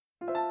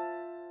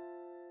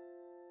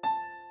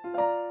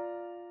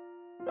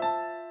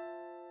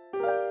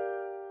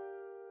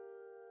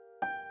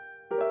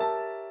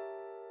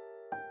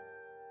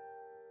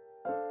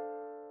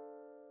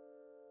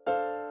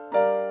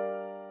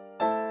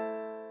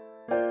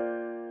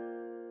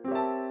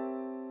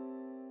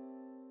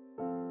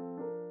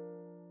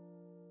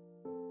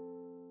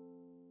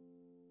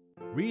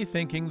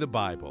Rethinking the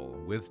Bible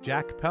with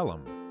Jack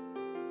Pelham.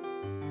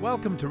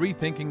 Welcome to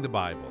Rethinking the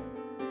Bible.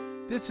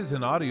 This is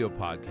an audio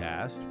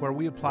podcast where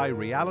we apply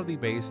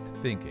reality-based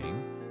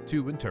thinking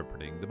to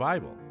interpreting the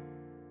Bible.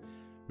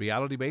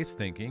 Reality-based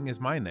thinking is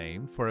my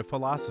name for a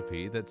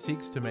philosophy that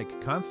seeks to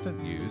make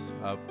constant use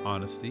of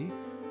honesty,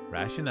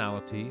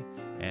 rationality,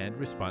 and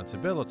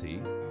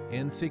responsibility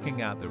in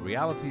seeking out the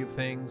reality of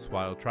things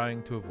while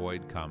trying to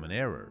avoid common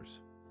errors.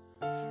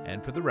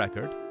 And for the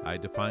record, I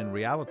define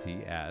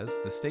reality as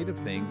the state of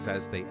things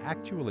as they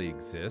actually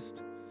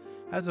exist,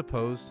 as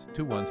opposed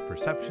to one's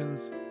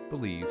perceptions,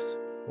 beliefs,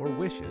 or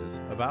wishes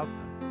about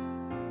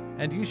them.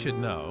 And you should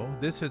know,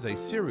 this is a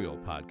serial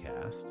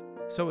podcast,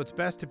 so it's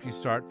best if you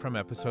start from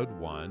episode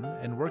 1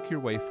 and work your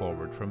way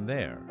forward from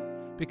there,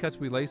 because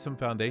we lay some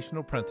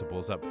foundational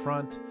principles up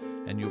front,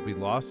 and you'll be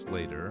lost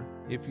later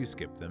if you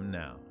skip them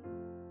now.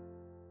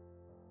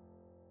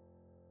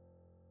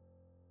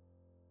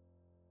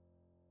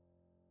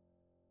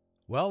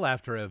 Well,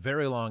 after a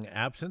very long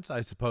absence,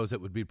 I suppose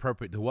it would be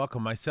appropriate to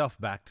welcome myself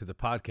back to the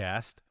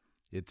podcast.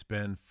 It's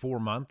been 4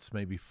 months,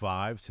 maybe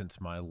 5,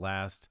 since my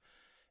last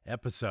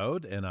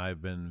episode, and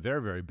I've been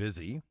very, very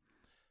busy.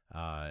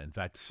 In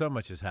fact, so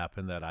much has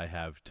happened that I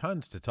have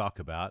tons to talk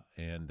about,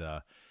 and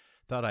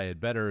thought I had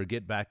better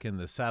get back in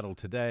the saddle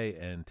today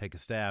and take a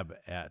stab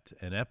at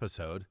an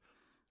episode.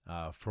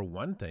 For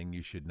one thing,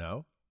 you should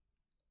know,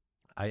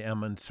 I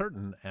am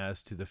uncertain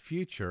as to the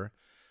future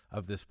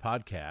of this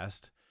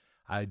podcast.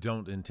 I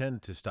don't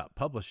intend to stop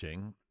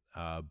publishing,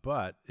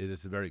 but it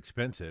is very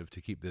expensive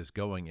to keep this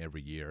going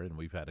every year, and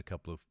we've had a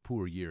couple of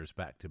poor years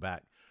back to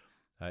back.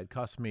 It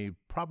costs me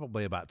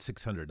probably about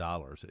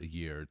 $600 a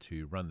year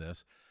to run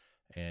this,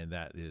 and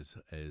that is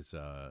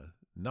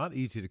not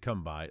easy to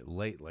come by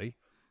lately.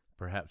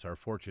 Perhaps our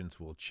fortunes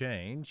will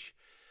change,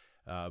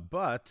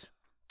 but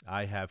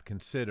I have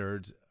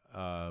considered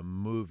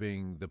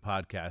moving the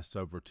podcast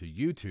over to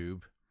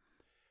YouTube,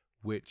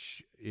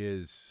 which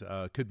is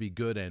could be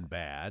good and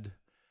bad.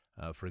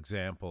 For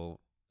example,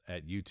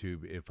 at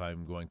YouTube, if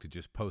I'm going to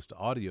just post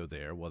audio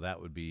there, well, that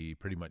would be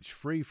pretty much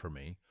free for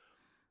me.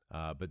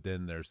 But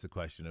then there's the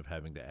question of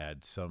having to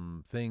add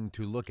something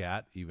to look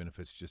at, even if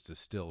it's just a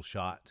still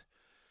shot.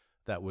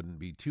 That wouldn't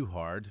be too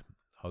hard,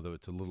 although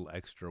it's a little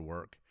extra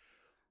work.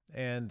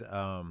 And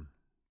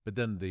but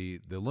then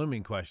the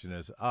looming question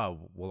is,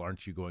 well,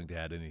 aren't you going to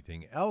add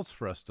anything else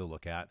for us to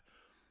look at?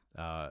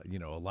 A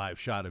live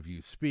shot of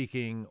you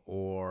speaking,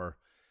 or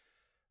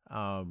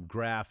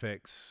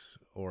graphics,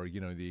 or,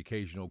 the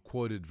occasional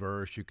quoted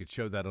verse. You could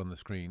show that on the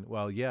screen.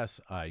 Well,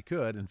 yes, I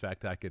could. In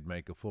fact, I could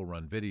make a full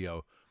run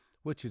video,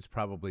 which is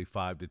probably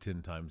 5 to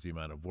 10 times the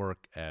amount of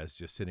work as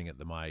just sitting at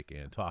the mic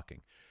and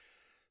talking.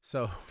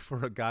 So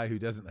for a guy who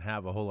doesn't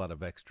have a whole lot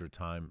of extra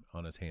time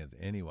on his hands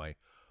anyway,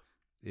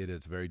 it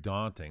is very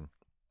daunting.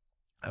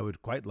 I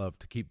would quite love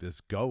to keep this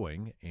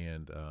going,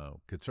 and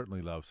could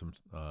certainly love some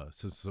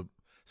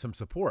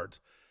support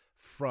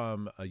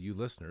from you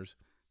listeners.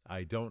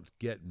 I don't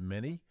get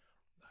many.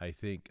 I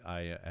think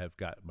I have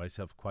got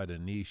myself quite a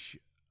niche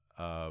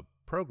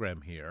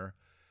program here,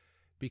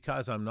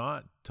 because I'm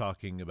not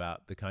talking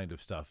about the kind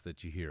of stuff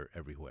that you hear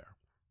everywhere.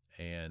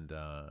 And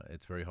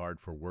it's very hard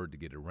for word to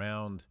get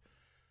around.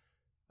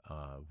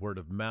 Word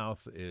of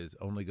mouth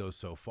only goes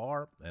so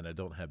far, and I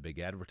don't have big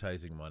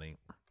advertising money,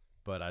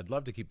 but I'd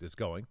love to keep this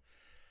going.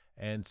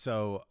 And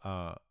so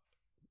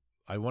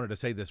I wanted to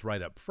say this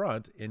right up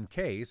front, in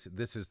case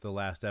this is the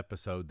last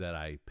episode that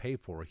I pay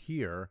for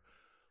here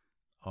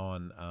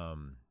on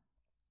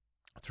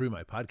through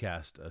my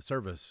podcast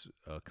service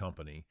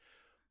company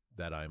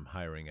that I'm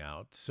hiring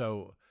out.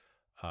 So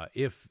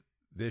if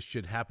this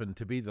should happen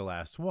to be the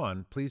last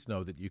one, please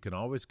know that you can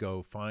always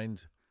go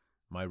find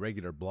my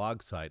regular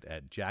blog site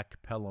at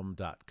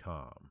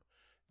jackpelham.com,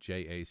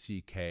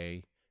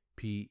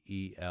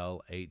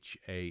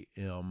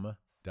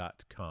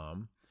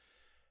 jackpelham.com.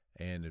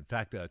 And in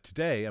fact,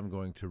 today I'm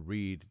going to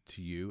read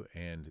to you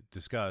and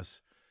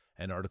discuss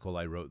an article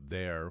I wrote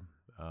there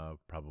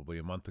probably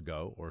a month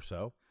ago or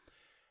so.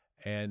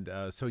 And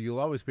so you'll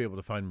always be able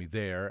to find me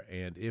there.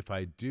 And if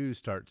I do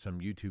start some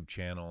YouTube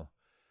channel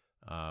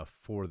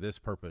for this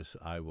purpose,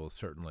 I will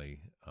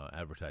certainly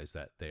advertise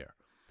that there.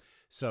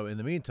 So in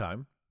the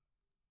meantime,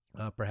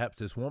 perhaps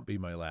this won't be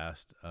my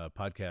last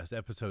podcast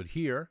episode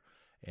here,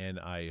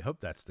 and I hope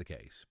that's the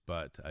case.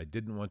 But I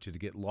didn't want you to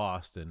get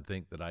lost and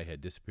think that I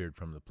had disappeared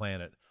from the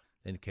planet,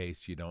 in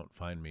case you don't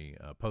find me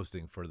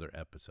posting further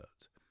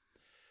episodes.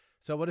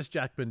 So what has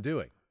Jack been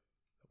doing?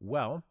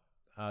 Well,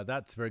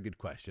 that's a very good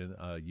question.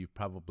 You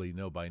probably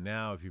know by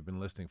now, if you've been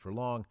listening for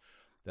long,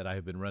 that I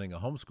have been running a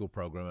homeschool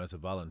program as a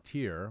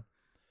volunteer.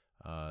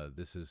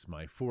 This is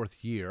my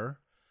 4th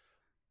year,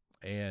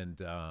 and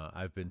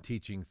I've been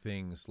teaching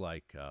things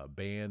like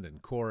band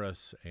and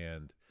chorus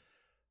and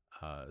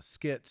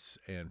skits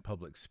and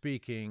public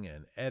speaking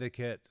and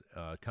etiquette,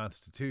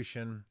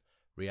 constitution,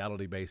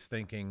 reality-based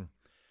thinking,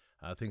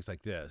 things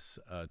like this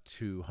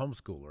to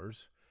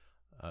homeschoolers,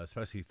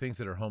 especially things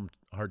that are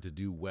hard to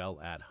do well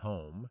at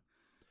home.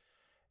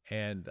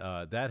 And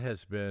that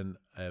has been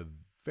a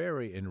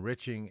very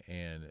enriching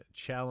and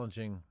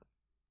challenging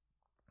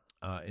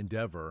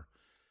endeavor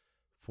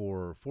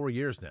for 4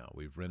 years now.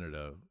 We've rented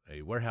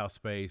a warehouse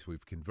space.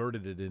 We've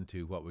converted it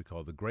into what we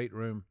call the Great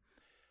Room.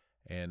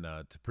 And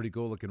it's a pretty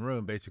cool-looking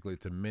room. Basically,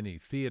 it's a mini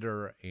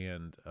theater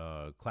and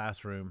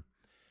classroom.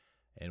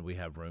 And we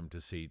have room to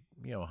seat,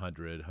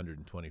 100,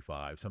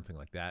 125, something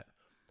like that,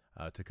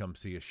 to come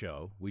see a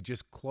show. We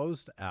just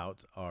closed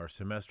out our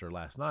semester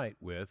last night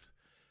with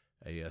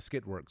a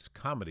Skitworks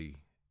comedy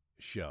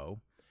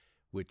show,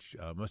 which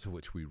most of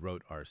which we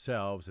wrote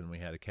ourselves. And we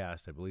had a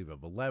cast, I believe,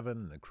 of 11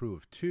 and a crew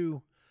of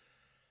 2.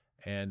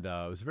 And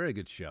it was a very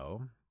good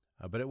show.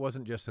 But it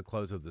wasn't just the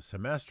close of the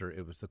semester.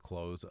 It was the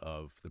close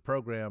of the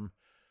program,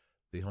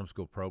 the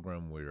homeschool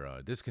program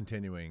we're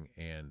discontinuing,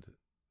 and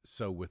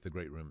so with the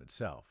Great Room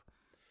itself.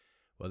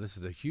 Well, this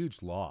is a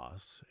huge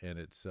loss, and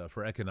it's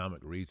for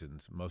economic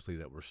reasons, mostly,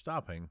 that we're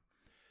stopping.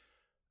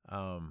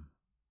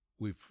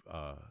 We've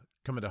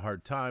come into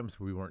hard times.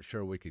 We weren't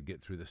sure we could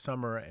get through the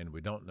summer, and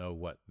we don't know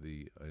what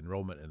the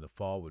enrollment in the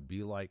fall would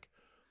be like,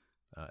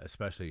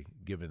 especially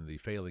given the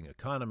failing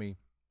economy.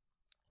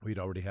 We'd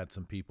already had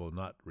some people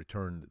not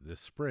return this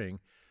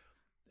spring,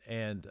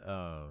 and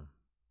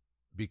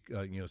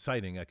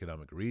citing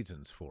economic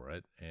reasons for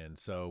it. And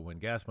so when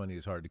gas money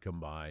is hard to come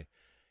by,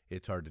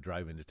 it's hard to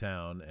drive into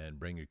town and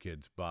bring your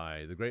kids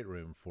by the Great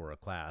Room for a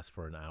class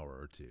for an hour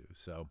or two.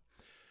 So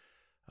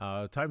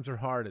times are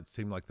hard. It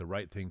seemed like the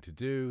right thing to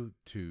do,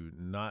 to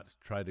not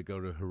try to go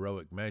to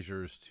heroic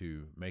measures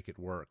to make it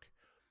work,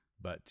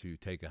 but to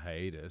take a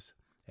hiatus.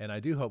 And I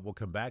do hope we'll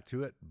come back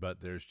to it, but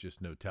there's just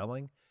no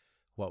telling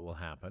what will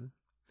happen.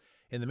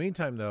 In the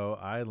meantime, though,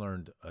 I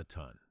learned a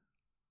ton.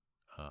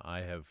 I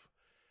have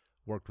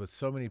worked with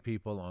so many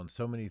people on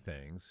so many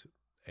things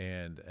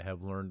and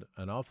have learned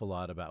an awful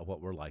lot about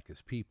what we're like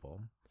as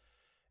people.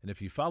 And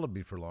if you followed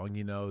me for long,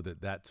 you know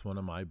that that's one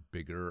of my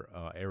bigger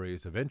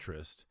areas of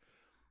interest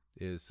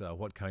is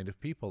what kind of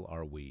people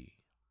are we?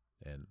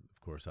 And, of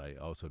course, I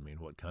also mean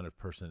what kind of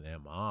person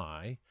am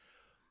I?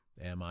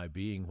 Am I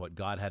being what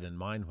God had in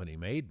mind when he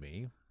made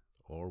me?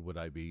 Or would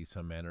I be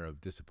some manner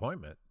of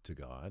disappointment to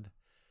God,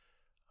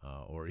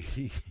 or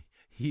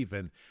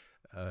even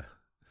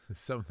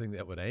something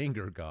that would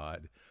anger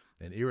God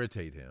and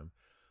irritate him?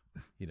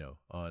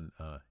 On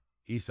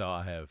Esau,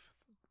 I have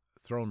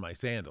thrown my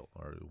sandal,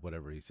 or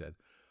whatever he said.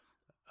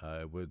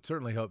 I would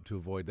certainly hope to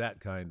avoid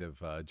that kind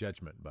of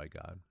judgment by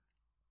God.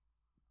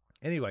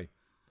 Anyway,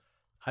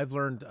 I've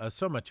learned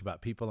so much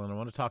about people, and I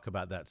want to talk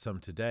about that some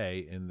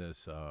today in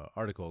this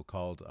article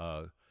called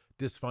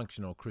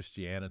Dysfunctional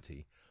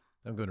Christianity.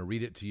 I'm going to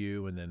read it to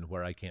you, and then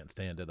where I can't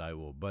stand it, I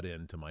will butt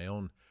into my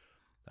own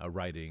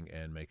writing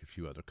and make a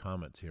few other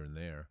comments here and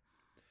there.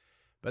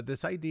 But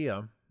this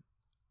idea,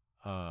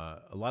 a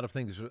lot of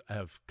things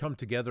have come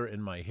together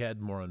in my head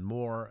more and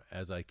more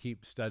as I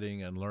keep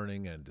studying and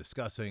learning and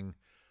discussing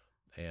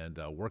and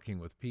working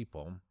with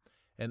people.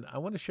 And I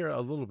want to share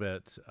a little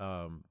bit,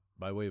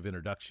 by way of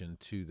introduction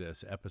to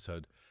this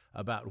episode,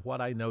 about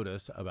what I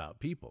notice about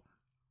people.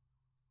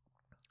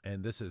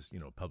 And this is,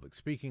 public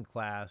speaking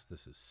class,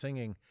 this is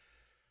singing,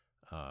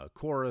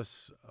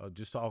 chorus,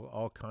 just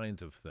all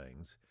kinds of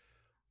things.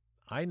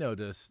 I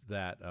notice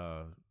that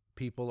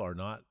people are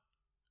not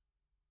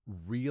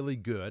really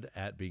good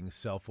at being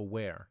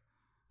self-aware.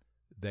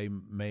 They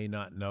may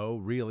not know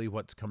really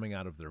what's coming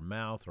out of their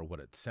mouth or what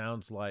it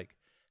sounds like,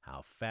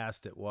 how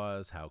fast it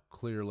was, how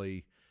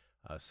clearly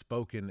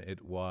spoken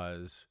it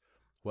was,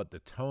 what the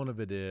tone of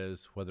it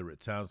is, whether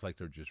it sounds like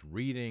they're just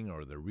reading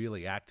or they're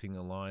really acting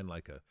a line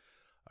like a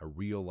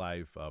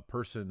real-life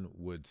person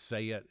would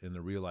say it in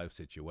a real-life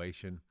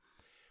situation.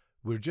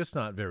 We're just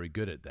not very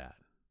good at that.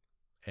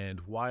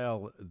 And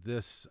while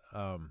this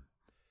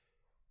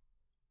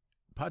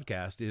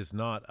podcast is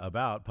not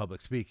about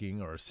public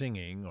speaking or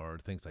singing or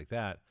things like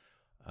that,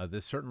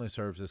 this certainly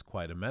serves as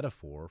quite a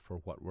metaphor for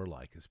what we're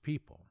like as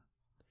people.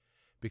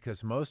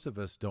 Because most of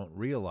us don't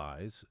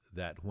realize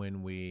that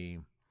when we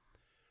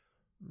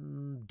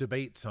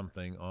debate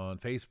something on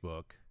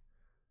Facebook,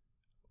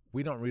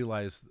 we don't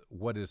realize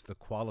what is the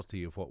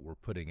quality of what we're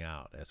putting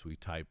out as we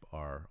type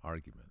our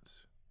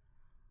arguments.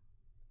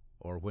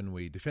 Or when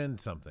we defend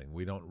something,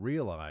 we don't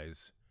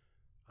realize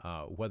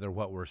whether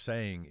what we're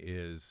saying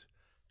is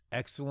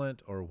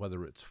excellent or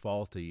whether it's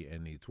faulty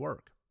and needs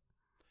work.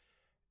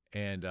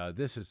 And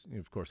this is,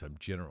 of course, I'm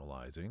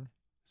generalizing.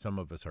 Some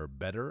of us are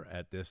better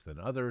at this than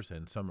others,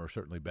 and some are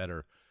certainly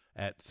better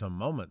at some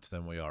moments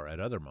than we are at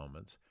other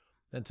moments.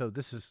 And so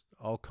this is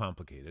all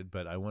complicated,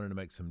 but I wanted to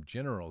make some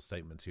general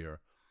statements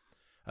here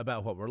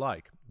about what we're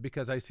like,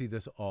 because I see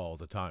this all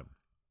the time.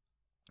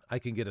 I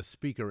can get a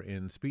speaker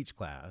in speech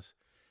class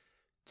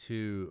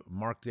to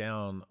mark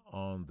down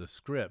on the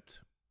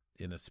script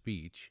in a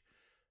speech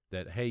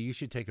that, hey, you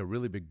should take a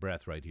really big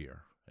breath right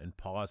here and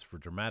pause for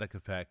dramatic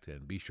effect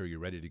and be sure you're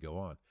ready to go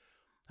on.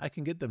 I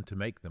can get them to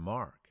make the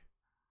mark,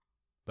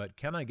 but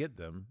can I get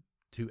them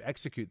to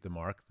execute the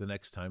mark the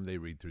next time they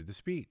read through the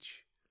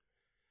speech?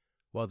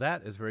 Well,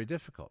 that is very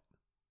difficult.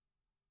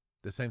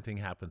 The same thing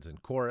happens in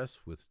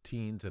chorus with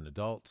teens and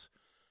adults.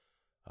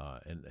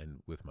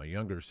 and with my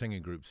younger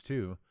singing groups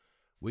too,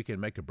 we can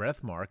make a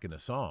breath mark in a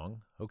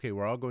song. Okay,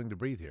 we're all going to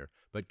breathe here,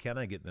 but can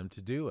I get them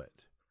to do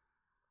it?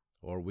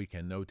 Or we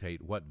can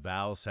notate what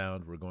vowel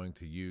sound we're going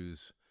to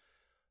use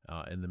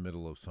in the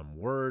middle of some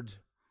word,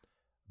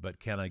 but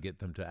can I get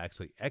them to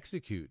actually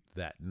execute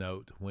that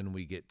note when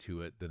we get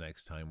to it the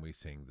next time we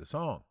sing the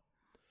song?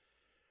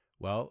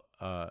 Well,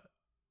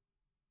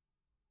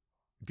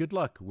 good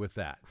luck with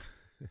that.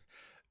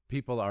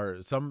 People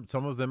are, some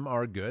of them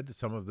are good,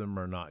 some of them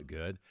are not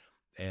good,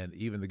 and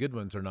even the good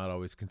ones are not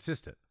always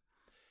consistent.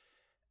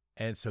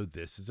 And so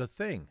this is a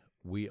thing.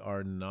 We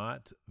are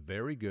not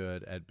very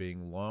good at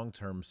being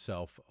long-term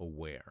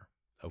self-aware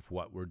of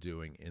what we're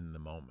doing in the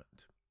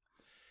moment.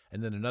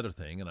 And then another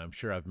thing, and I'm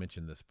sure I've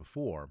mentioned this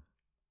before,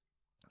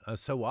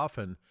 so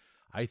often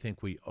I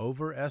think we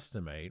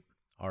overestimate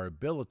our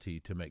ability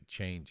to make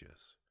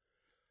changes.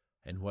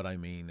 And what I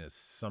mean is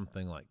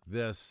something like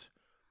this.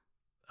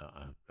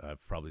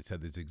 I've probably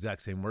said these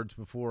exact same words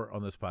before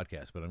on this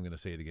podcast, but I'm going to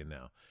say it again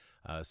now.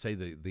 Say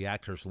the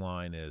actor's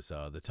line is,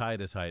 "The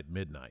tide is high at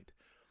midnight,"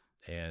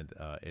 and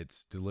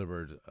it's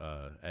delivered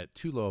at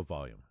too low a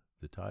volume.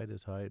 The tide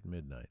is high at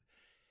midnight.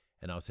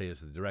 And I'll say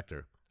as the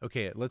director,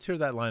 "Okay, let's hear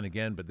that line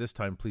again, but this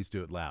time please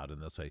do it loud."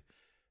 And they'll say,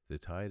 "The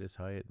tide is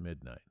high at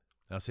midnight."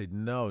 And I'll say,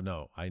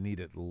 no, I need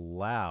it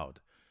loud.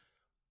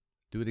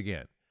 Do it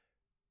again.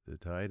 "The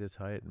tide is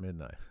high at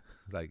midnight."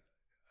 Like,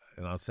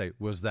 and I'll say,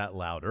 "Was that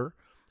louder?"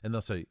 And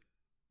they'll say,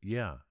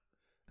 "Yeah."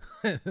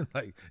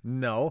 Like,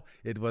 no,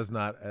 it was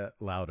not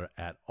louder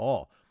at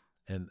all.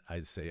 And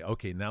I say,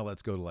 "Okay, now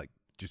let's go to like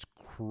just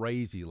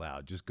crazy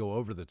loud. Just go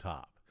over the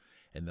top."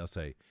 And they'll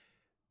say,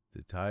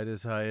 "The tide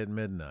is high at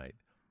midnight,"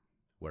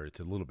 where it's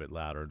a little bit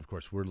louder. And of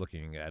course, we're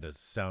looking at a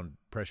sound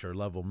pressure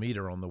level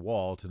meter on the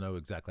wall to know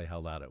exactly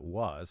how loud it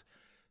was.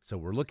 So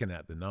we're looking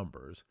at the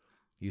numbers.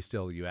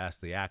 You ask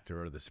the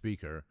actor or the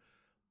speaker,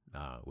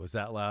 "Was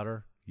that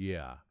louder?"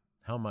 "Yeah."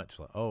 "How much?"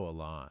 "Oh, a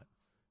lot."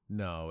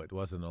 "No, it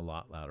wasn't a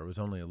lot louder. It was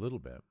only a little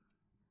bit."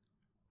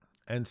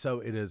 And so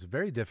it is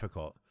very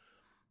difficult.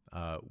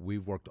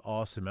 We've worked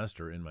all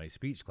semester in my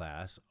speech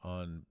class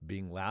on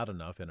being loud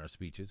enough in our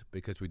speeches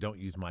because we don't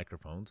use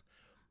microphones,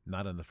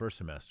 not in the first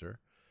semester.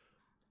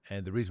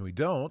 And the reason we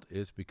don't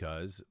is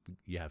because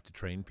you have to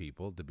train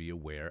people to be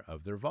aware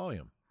of their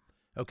volume.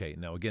 Okay,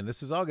 now again,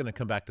 this is all going to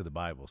come back to the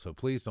Bible, so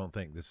please don't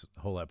think this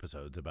whole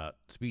episode's about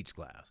speech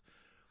class.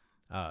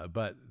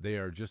 But they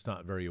are just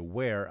not very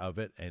aware of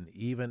it, and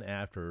even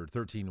after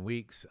 13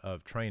 weeks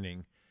of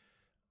training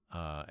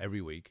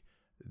every week,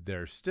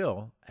 they're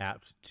still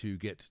apt to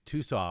get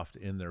too soft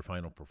in their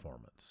final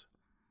performance.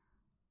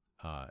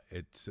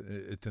 It's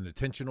an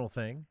attentional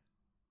thing.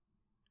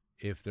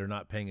 If they're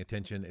not paying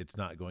attention, it's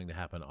not going to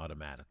happen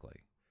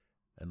automatically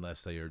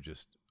unless they are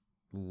just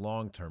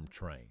long-term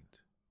trained.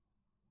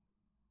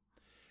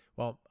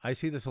 Well, I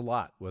see this a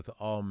lot with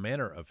all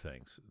manner of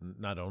things,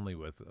 not only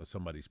with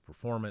somebody's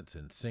performance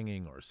in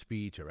singing or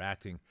speech or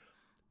acting,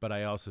 but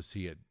I also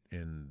see it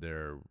in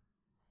their,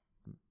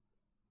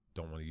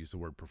 don't want to use the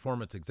word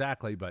performance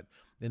exactly, but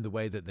in the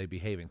way that they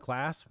behave in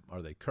class.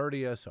 Are they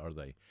courteous? Are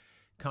they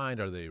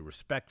kind? Are they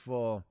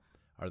respectful?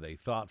 Are they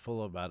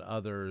thoughtful about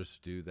others?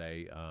 Do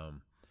they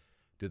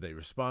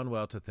respond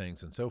well to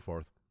things and so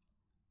forth?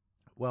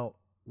 Well,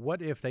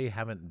 what if they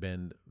haven't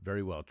been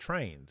very well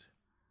trained?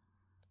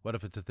 What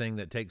if it's a thing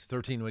that takes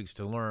 13 weeks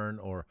to learn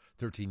or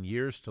 13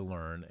 years to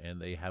learn and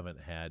they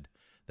haven't had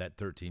that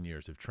 13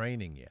 years of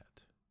training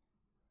yet?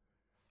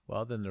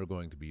 Well, then they're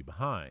going to be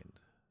behind.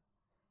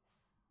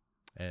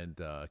 And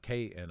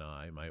Kay and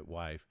I, my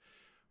wife,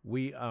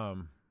 we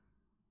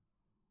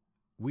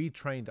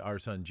trained our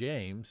son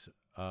James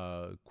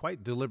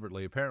quite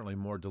deliberately, apparently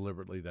more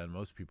deliberately than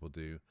most people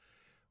do.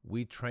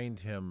 We trained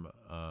him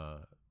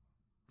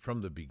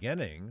from the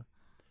beginning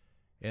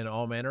in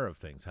all manner of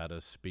things: how to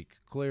speak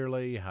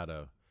clearly, how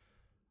to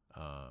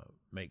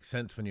make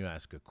sense when you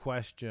ask a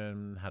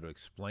question, how to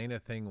explain a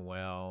thing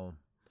well,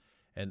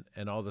 and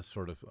all this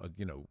sort of,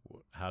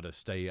 how to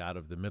stay out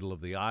of the middle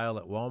of the aisle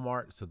at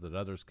Walmart so that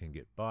others can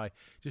get by,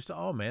 just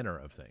all manner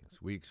of things.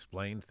 We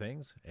explained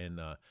things, and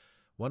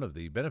one of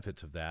the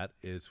benefits of that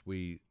is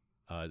we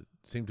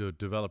seem to have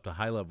developed a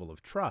high level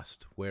of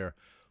trust where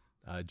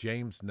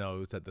James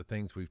knows that the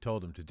things we've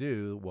told him to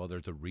do, well,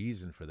 there's a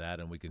reason for that,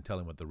 and we can tell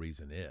him what the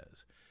reason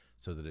is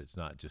so that it's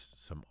not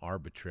just some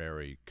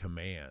arbitrary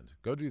command.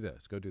 Go do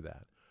this, go do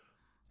that.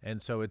 And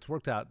so it's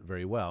worked out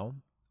very well,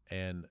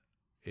 and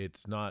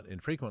it's not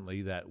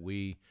infrequently that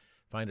we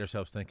find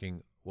ourselves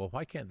thinking, well,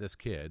 why can't this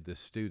kid, this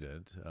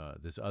student,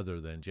 this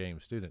other than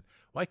James student,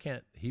 why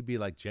can't he be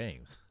like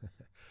James?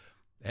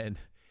 And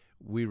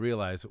we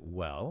realize,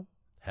 well,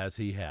 has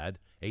he had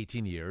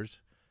 18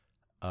 years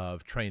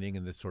of training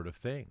in this sort of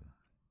thing,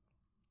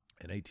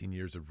 and 18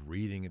 years of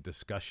reading and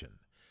discussion?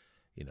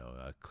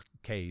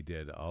 Kay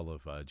did all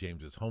of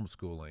James's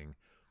homeschooling,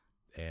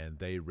 and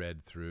they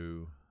read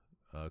through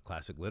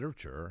classic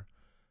literature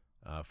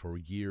for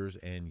years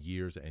and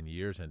years and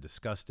years and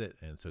discussed it.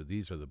 And so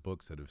these are the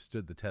books that have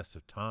stood the test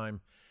of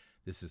time.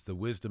 This is the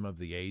wisdom of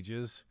the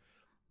ages.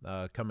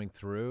 coming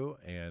through,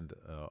 and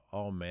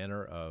all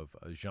manner of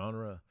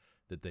genre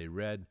that they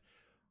read.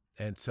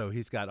 And so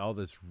he's got all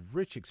this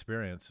rich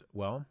experience.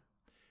 Well,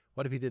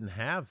 what if he didn't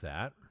have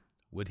that?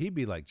 Would he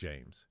be like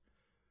James?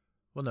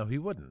 Well, no, he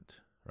wouldn't,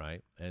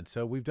 right? And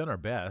so we've done our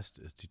best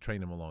to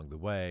train him along the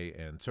way,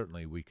 and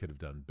certainly we could have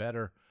done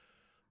better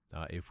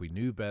if we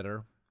knew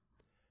better.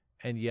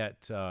 And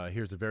yet,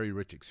 here's a very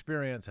rich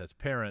experience as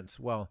parents.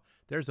 Well,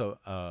 there's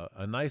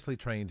a nicely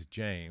trained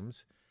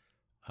James,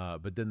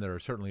 but then there are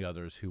certainly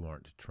others who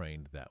aren't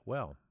trained that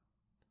well.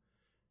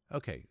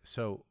 Okay,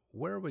 so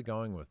where are we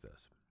going with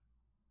this?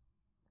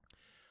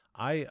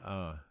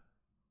 I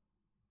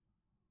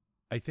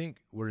think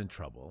we're in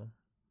trouble.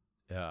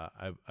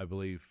 I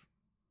believe,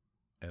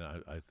 and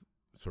I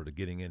sort of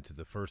getting into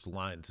the first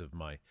lines of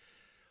my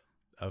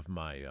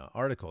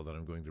article that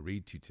I'm going to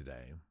read to you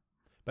today.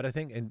 But I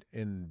think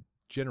in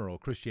general,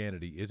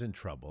 Christianity is in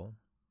trouble,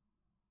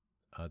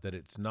 that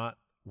it's not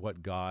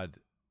what God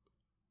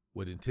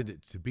would intend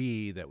it to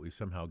be, that we've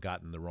somehow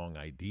gotten the wrong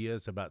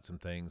ideas about some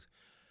things,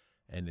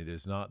 and it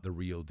is not the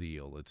real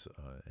deal. It's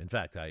in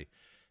fact, I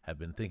have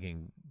been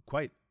thinking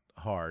quite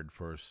hard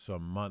for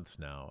some months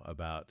now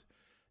about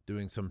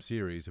doing some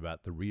series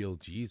about the real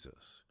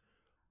Jesus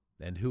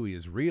and who he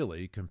is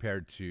really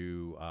compared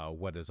to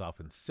what is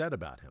often said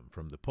about him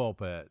from the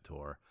pulpit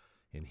or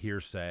in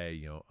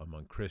hearsay,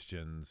 among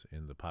Christians,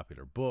 in the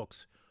popular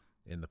books,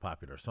 in the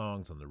popular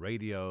songs on the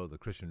radio, the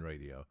Christian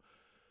radio.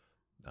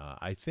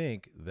 I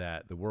think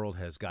that the world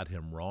has got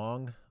him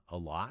wrong a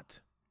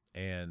lot,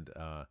 and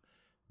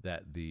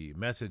that the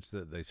message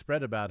that they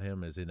spread about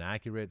him is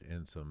inaccurate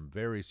in some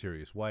very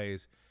serious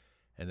ways,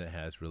 and it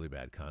has really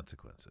bad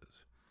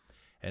consequences.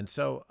 And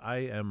so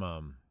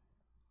I'm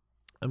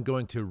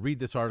going to read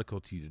this article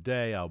to you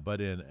today. I'll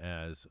butt in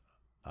as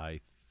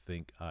I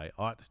think I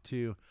ought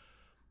to.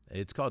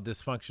 It's called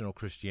Dysfunctional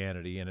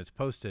Christianity, and it's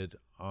posted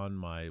on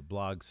my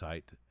blog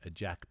site at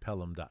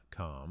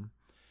jackpelham.com.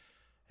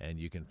 And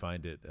you can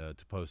find it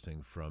to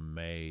posting from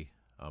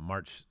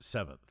March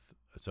 7th.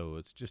 So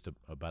it's just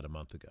about a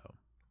month ago.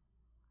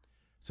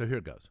 So here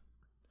it goes.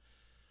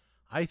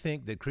 I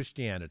think that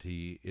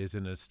Christianity is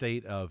in a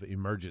state of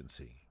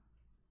emergency.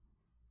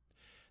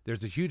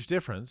 There's a huge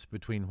difference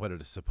between what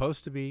it is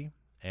supposed to be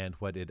and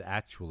what it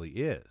actually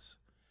is.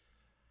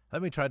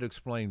 Let me try to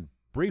explain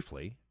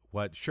briefly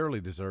what surely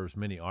deserves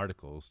many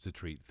articles to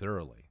treat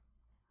thoroughly.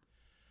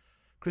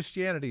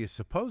 Christianity is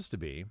supposed to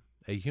be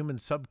a human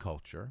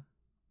subculture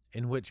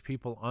in which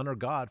people honor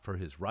God for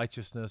his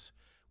righteousness,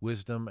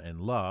 wisdom,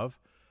 and love,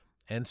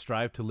 and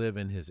strive to live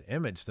in his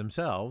image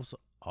themselves, in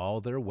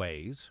all their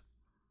ways,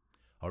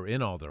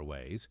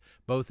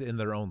 both in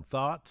their own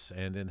thoughts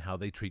and in how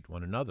they treat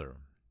one another.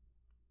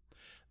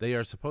 They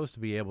are supposed to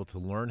be able to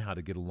learn how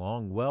to get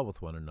along well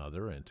with one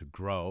another and to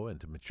grow and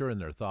to mature in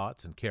their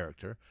thoughts and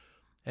character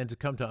and to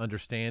come to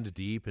understand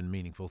deep and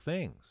meaningful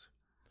things.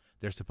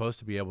 They're supposed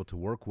to be able to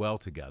work well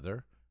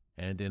together,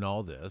 and in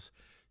all this,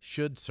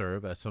 should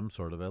serve as some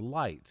sort of a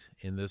light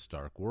in this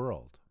dark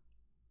world.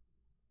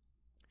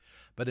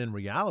 But in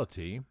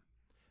reality,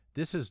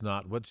 this is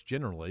not what's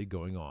generally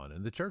going on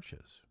in the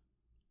churches.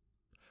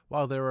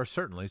 While there are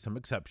certainly some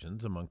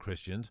exceptions among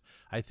Christians,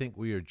 I think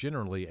we are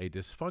generally a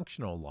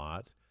dysfunctional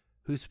lot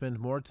who spend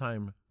more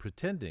time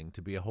pretending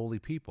to be a holy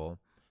people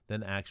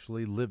than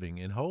actually living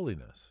in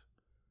holiness.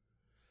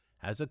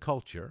 As a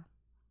culture,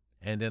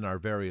 and in our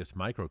various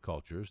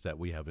microcultures that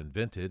we have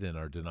invented in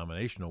our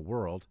denominational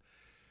world,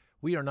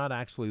 we are not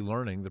actually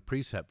learning the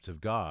precepts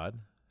of God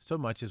so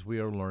much as we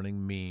are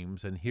learning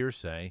memes and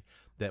hearsay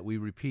that we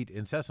repeat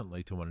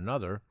incessantly to one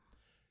another,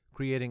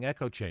 creating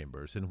echo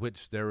chambers in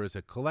which there is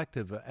a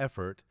collective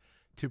effort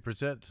to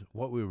present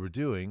what we were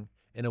doing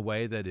in a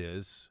way that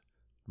is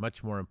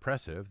much more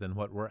impressive than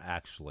what we're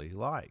actually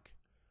like.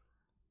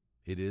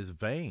 It is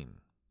vain,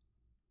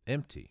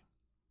 empty,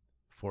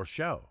 for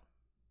show,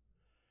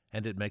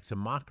 and it makes a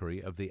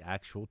mockery of the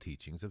actual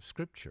teachings of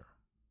Scripture.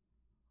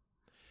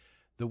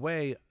 The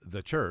way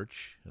the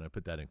church, and I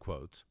put that in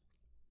quotes,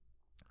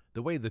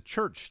 the way the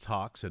church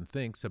talks and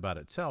thinks about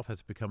itself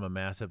has become a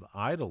massive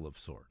idol of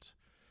sorts,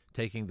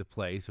 taking the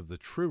place of the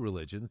true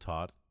religion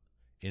taught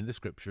in the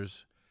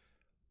Scriptures,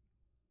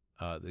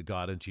 the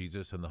God and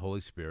Jesus and the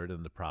Holy Spirit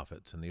and the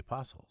prophets and the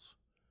apostles.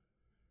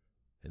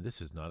 And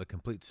this is not a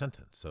complete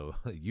sentence, so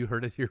you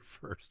heard it here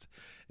first.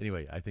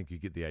 Anyway, I think you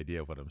get the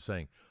idea of what I'm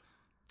saying.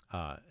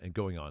 And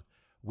going on,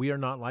 we are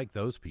not like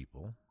those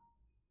people.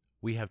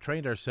 We have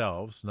trained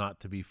ourselves not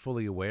to be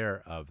fully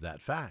aware of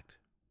that fact.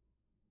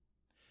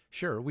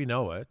 Sure, we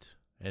know it,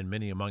 and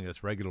many among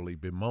us regularly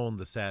bemoan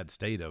the sad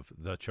state of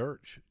the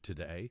church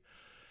today,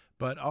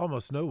 but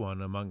almost no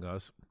one among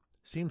us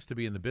seems to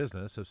be in the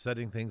business of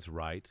setting things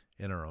right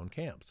in our own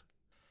camps.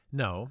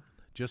 No,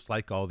 just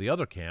like all the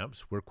other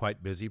camps, we're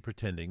quite busy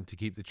pretending to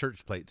keep the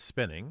church plates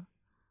spinning,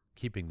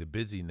 keeping the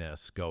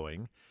busyness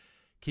going,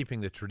 keeping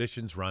the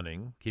traditions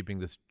running, keeping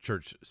the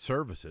church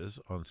services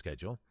on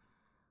schedule.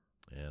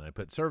 And I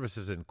put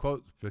services in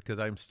quotes because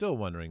I'm still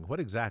wondering what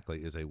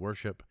exactly is a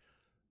worship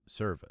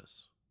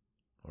service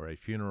or a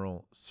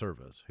funeral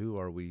service. Who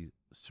are we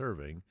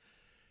serving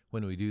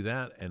when we do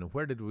that, and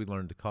where did we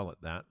learn to call it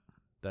that?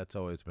 That's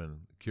always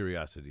been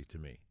curiosity to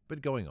me.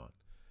 But going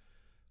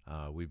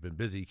on, we've been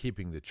busy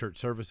keeping the church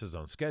services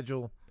on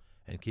schedule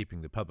and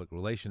keeping the public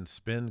relations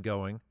spin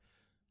going,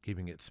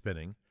 keeping it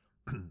spinning,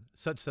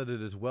 such that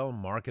it is well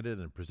marketed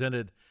and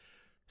presented,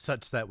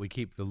 such that we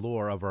keep the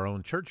lore of our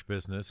own church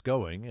business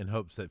going in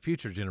hopes that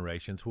future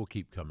generations will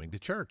keep coming to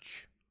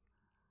church.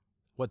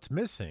 What's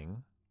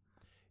missing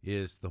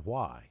is the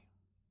why.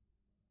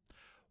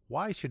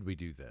 Why should we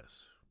do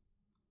this?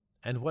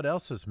 And what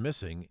else is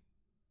missing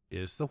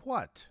is the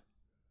what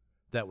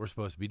that we're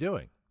supposed to be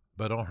doing,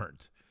 but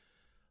aren't.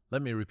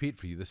 Let me repeat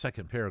for you the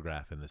second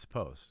paragraph in this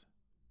post.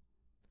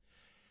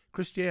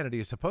 Christianity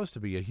is supposed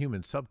to be a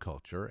human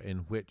subculture in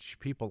which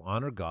people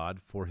honor God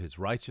for his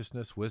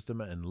righteousness,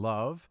 wisdom, and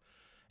love,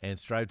 and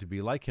strive to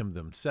be like him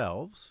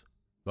themselves,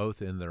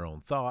 both in their own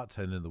thoughts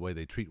and in the way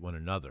they treat one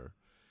another.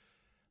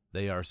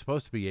 They are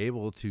supposed to be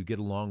able to get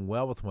along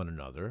well with one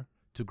another,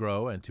 to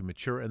grow and to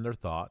mature in their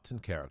thoughts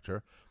and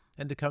character,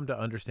 and to come to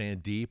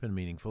understand deep and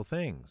meaningful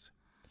things.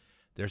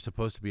 They're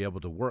supposed to be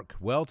able to work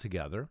well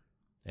together,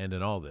 and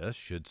in all this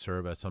should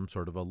serve as some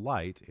sort of a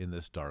light in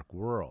this dark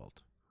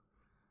world.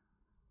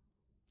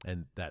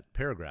 And that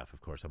paragraph,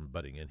 of course, I'm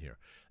butting in here,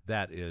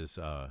 that is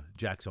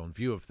Jack's own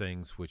view of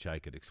things, which I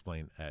could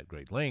explain at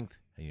great length,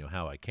 and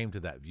how I came to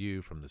that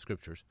view from the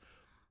scriptures.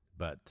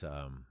 But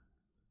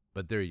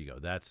there you go.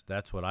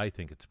 That's what I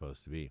think it's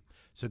supposed to be.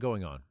 So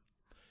going on.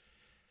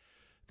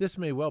 This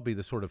may well be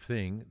the sort of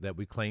thing that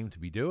we claim to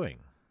be doing.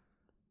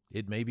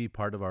 It may be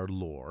part of our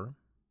lore,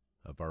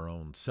 of our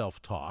own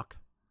self-talk,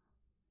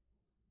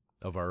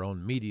 of our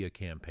own media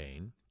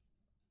campaign.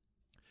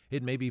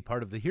 It may be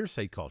part of the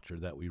hearsay culture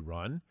that we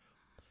run,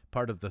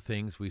 part of the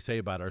things we say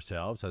about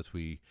ourselves as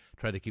we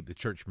try to keep the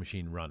church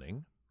machine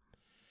running.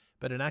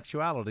 But in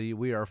actuality,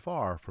 we are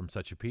far from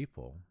such a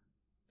people.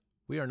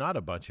 We are not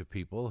a bunch of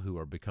people who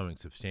are becoming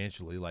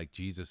substantially like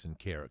Jesus in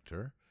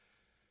character.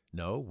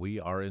 No, we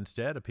are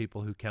instead a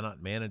people who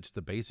cannot manage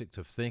the basics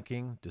of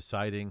thinking,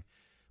 deciding,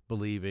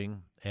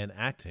 believing, and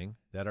acting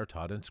that are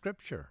taught in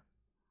Scripture.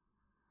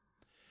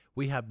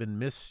 We have been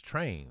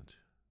mistrained,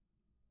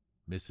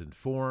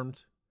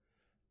 misinformed,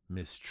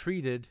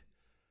 mistreated,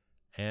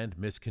 and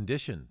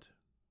misconditioned.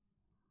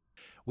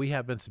 We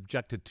have been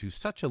subjected to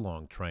such a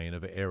long train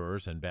of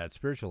errors and bad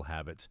spiritual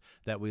habits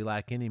that we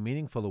lack any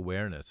meaningful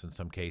awareness in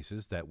some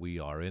cases that we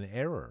are in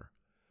error.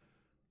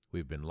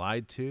 We've been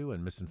lied to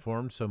and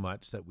misinformed so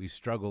much that we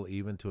struggle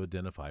even to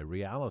identify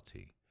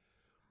reality.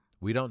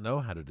 We don't know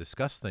how to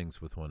discuss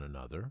things with one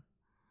another,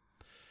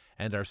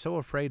 and are so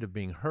afraid of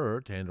being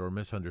hurt and or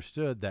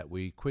misunderstood that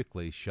we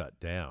quickly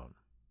shut down.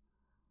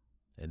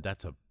 And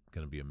that's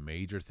going to be a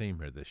major theme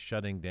here, this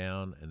shutting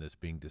down and this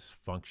being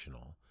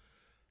dysfunctional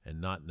and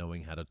not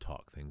knowing how to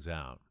talk things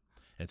out.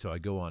 And so I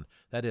go on.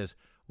 That is,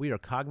 we are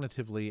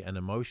cognitively and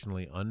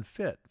emotionally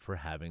unfit for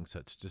having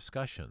such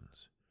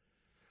discussions.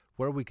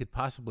 Where we could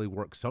possibly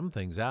work some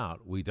things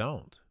out, we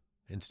don't.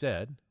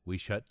 Instead, we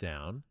shut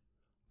down,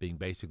 being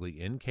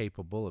basically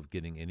incapable of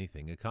getting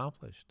anything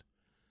accomplished.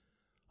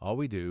 All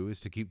we do is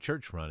to keep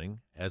church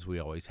running as we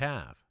always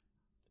have.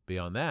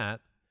 Beyond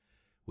that,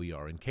 we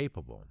are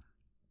incapable.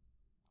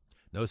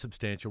 No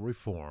substantial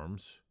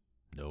reforms,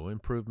 no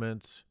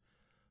improvements,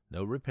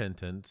 no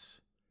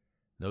repentance,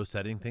 no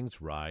setting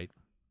things right,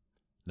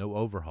 no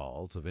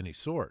overhauls of any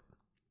sort.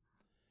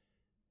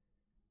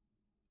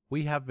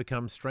 We have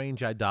become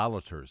strange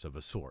idolaters of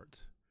a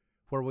sort,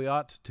 where we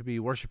ought to be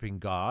worshiping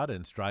God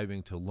and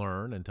striving to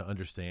learn and to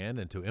understand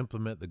and to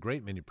implement the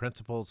great many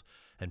principles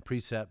and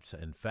precepts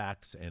and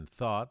facts and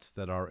thoughts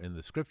that are in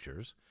the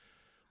Scriptures.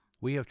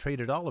 We have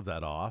traded all of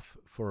that off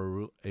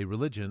for a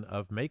religion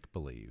of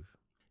make-believe,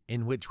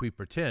 in which we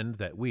pretend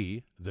that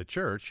we, the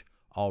church,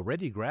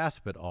 already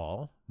grasp it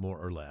all, more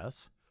or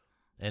less,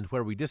 and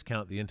where we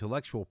discount the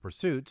intellectual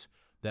pursuits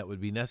that would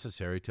be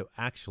necessary to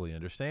actually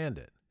understand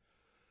it.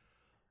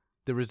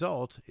 The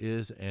result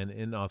is an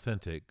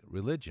inauthentic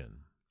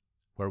religion,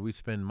 where we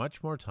spend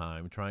much more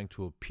time trying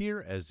to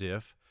appear as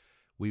if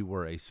we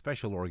were a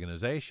special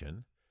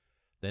organization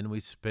than we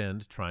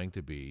spend trying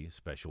to be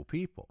special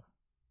people.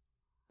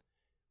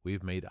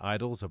 We've made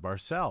idols of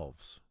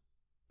ourselves,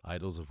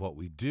 idols of what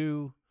we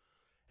do,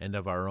 and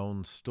of our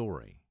own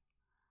story.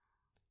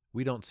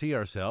 We don't see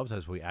ourselves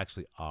as we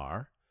actually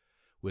are,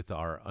 with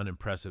our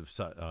unimpressive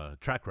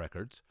track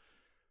records,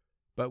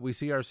 but we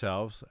see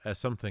ourselves, as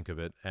some think of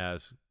it,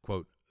 as,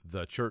 quote,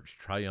 the church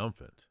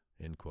triumphant,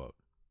 end quote.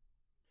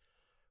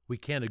 We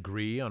can't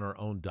agree on our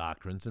own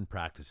doctrines and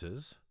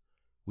practices.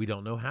 We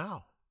don't know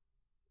how,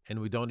 and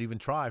we don't even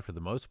try for the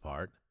most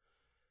part.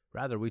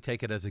 Rather, we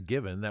take it as a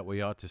given that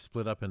we ought to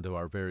split up into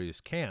our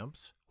various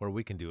camps where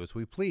we can do as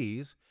we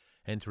please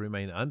and to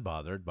remain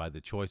unbothered by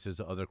the choices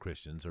other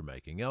Christians are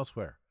making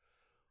elsewhere.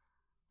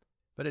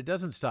 But it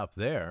doesn't stop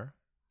there.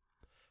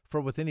 For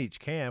within each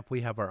camp,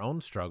 we have our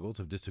own struggles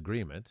of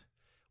disagreement.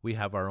 We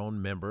have our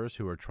own members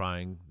who are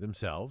trying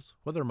themselves,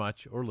 whether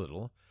much or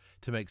little,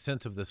 to make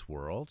sense of this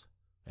world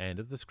and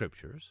of the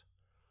Scriptures.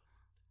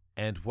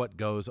 And what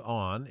goes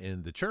on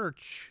in the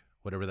church,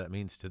 whatever that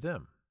means to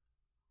them.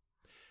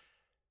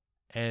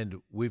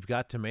 And we've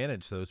got to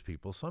manage those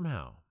people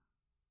somehow.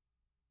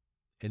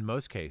 In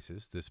most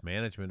cases, this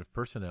management of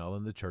personnel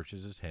in the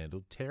churches is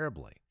handled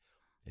terribly,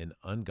 in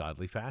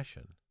ungodly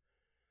fashion.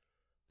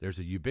 There's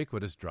a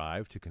ubiquitous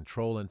drive to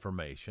control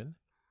information,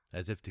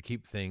 as if to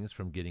keep things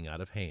from getting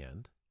out of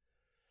hand.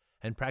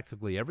 And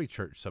practically every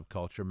church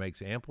subculture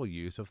makes ample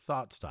use of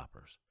thought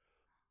stoppers,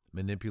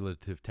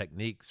 manipulative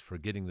techniques for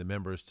getting the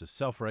members to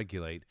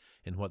self-regulate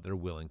in what they're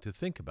willing to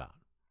think about,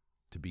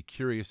 to be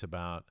curious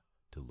about,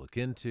 to look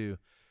into,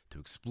 to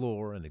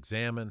explore and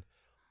examine,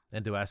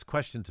 and to ask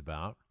questions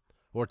about,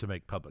 or to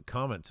make public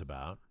comments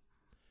about.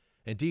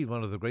 Indeed,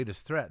 one of the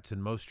greatest threats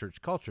in most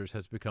church cultures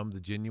has become the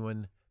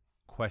genuine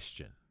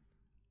question,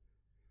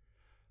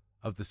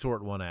 of the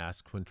sort one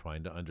asks when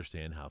trying to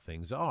understand how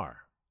things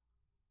are,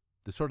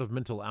 the sort of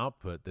mental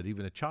output that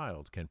even a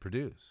child can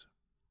produce.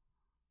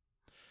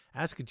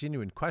 Ask a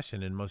genuine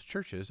question in most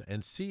churches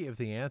and see if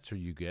the answer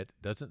you get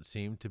doesn't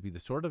seem to be the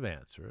sort of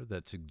answer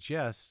that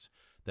suggests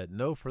that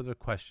no further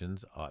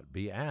questions ought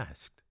be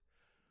asked.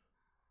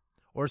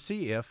 Or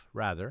see if,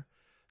 rather,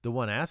 the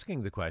one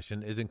asking the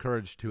question is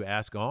encouraged to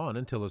ask on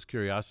until his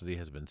curiosity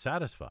has been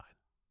satisfied.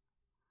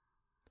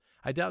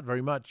 I doubt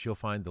very much you'll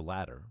find the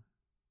latter.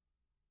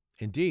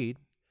 Indeed,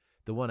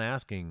 the one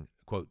asking,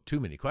 quote, too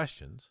many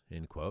questions,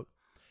 end quote,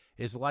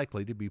 is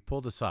likely to be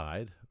pulled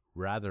aside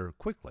rather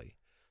quickly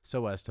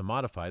so as to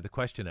modify the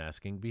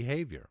question-asking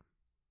behavior.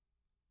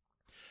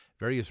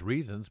 Various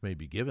reasons may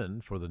be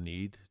given for the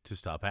need to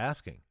stop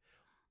asking.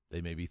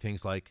 They may be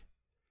things like,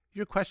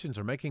 your questions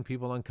are making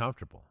people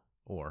uncomfortable,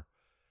 or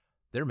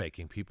they're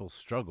making people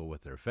struggle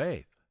with their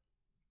faith.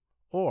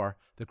 Or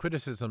the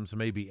criticisms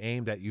may be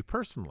aimed at you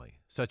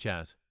personally, such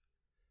as,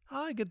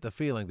 I get the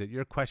feeling that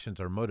your questions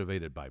are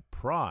motivated by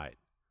pride,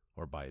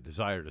 or by a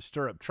desire to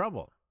stir up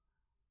trouble,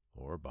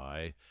 or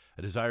by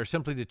a desire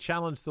simply to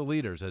challenge the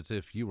leaders as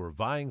if you were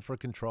vying for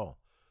control.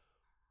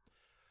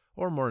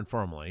 Or more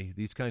informally,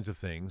 these kinds of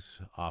things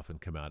often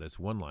come out as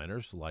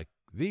one-liners like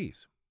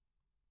these.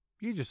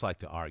 You just like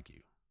to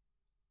argue.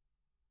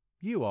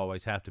 You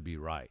always have to be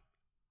right.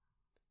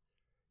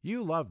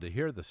 You love to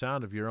hear the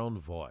sound of your own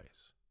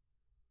voice.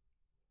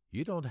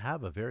 You don't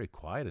have a very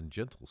quiet and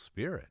gentle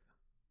spirit.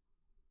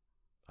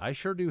 I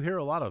sure do hear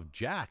a lot of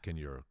Jack in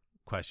your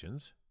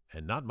questions,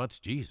 and not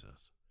much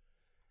Jesus.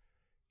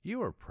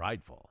 You are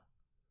prideful.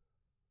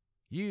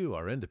 You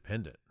are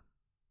independent.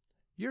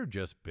 You're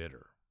just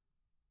bitter.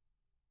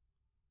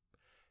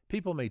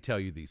 People may tell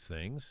you these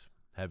things,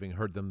 having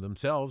heard them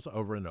themselves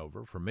over and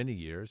over for many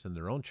years in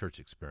their own church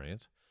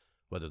experience,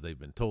 whether they've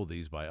been told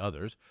these by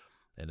others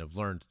and have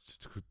learned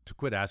to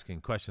quit asking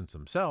questions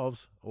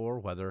themselves, or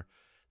whether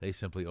they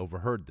simply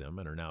overheard them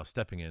and are now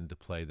stepping in to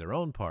play their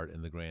own part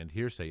in the grand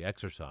hearsay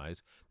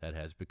exercise that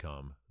has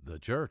become the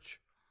church.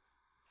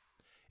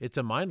 It's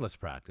a mindless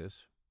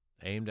practice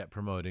aimed at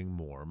promoting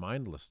more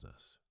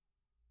mindlessness.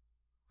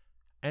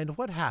 And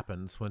what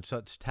happens when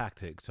such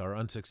tactics are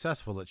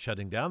unsuccessful at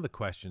shutting down the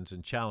questions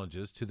and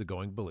challenges to the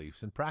going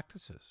beliefs and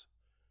practices?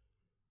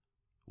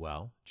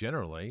 Well,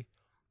 generally,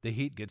 the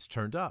heat gets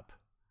turned up.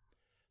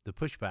 The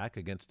pushback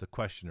against the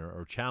questioner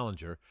or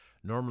challenger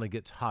normally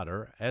gets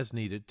hotter as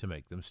needed to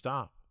make them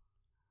stop.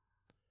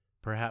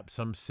 Perhaps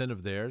some sin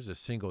of theirs is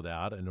singled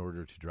out in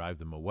order to drive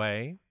them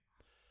away,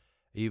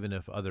 even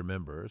if other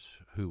members,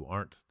 who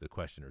aren't the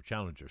questioner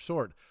challenger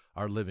sort,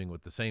 are living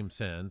with the same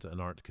sins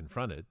and aren't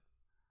confronted.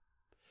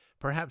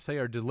 Perhaps they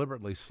are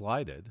deliberately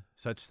slighted,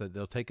 such that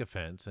they'll take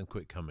offense and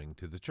quit coming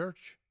to the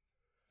church.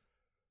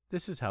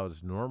 This is how it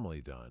is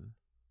normally done,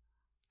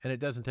 and it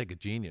doesn't take a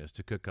genius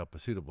to cook up a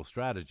suitable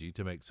strategy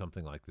to make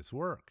something like this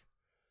work.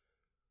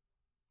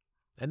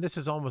 And this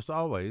is almost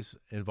always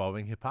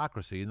involving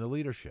hypocrisy in the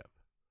leadership.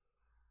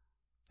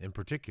 In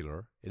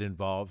particular, it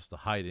involves the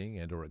hiding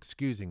and or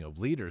excusing of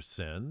leaders'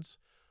 sins,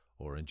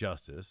 or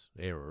injustice,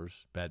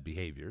 errors, bad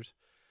behaviors.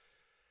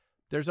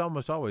 There's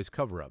almost always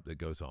cover-up that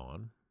goes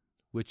on,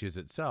 which is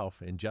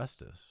itself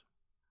injustice.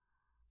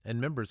 And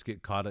members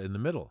get caught in the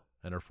middle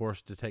and are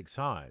forced to take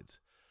sides.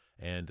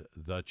 And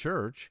the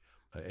church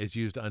is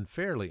used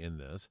unfairly in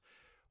this,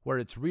 where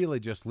it's really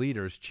just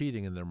leaders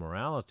cheating in their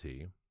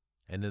morality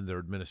and in their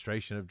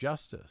administration of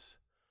justice.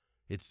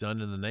 It's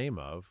done in the name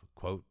of,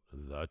 quote,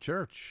 the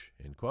church,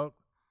 end quote,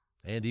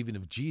 and even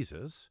of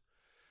Jesus,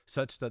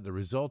 such that the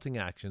resulting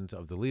actions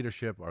of the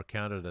leadership are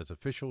counted as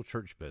official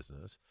church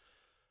business,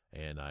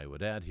 and I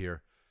would add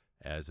here,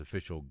 as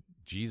official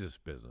Jesus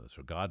business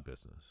or God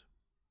business.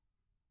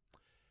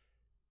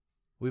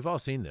 We've all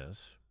seen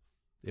this,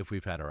 if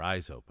we've had our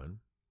eyes open.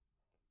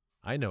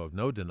 I know of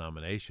no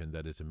denomination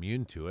that is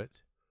immune to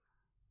it,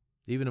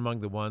 even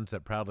among the ones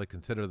that proudly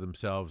consider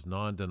themselves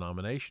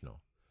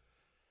non-denominational.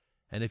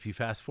 And if you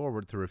fast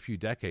forward through a few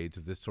decades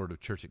of this sort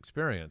of church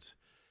experience,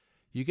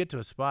 you get to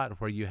a spot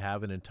where you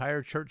have an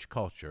entire church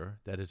culture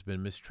that has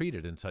been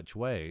mistreated in such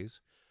ways,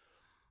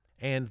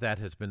 and that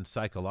has been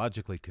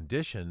psychologically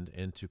conditioned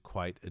into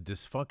quite a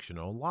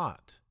dysfunctional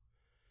lot.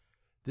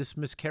 This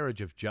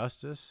miscarriage of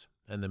justice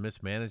and the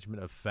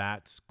mismanagement of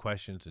facts,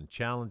 questions, and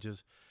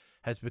challenges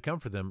has become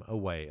for them a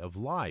way of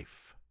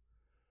life.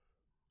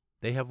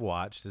 They have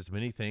watched as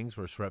many things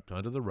were swept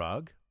under the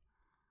rug,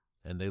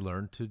 and they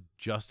learned to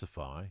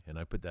justify, and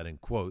I put that in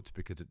quotes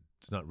because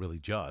it's not really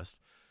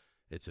just,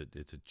 it's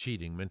a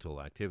cheating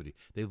mental activity.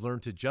 They've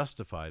learned to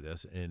justify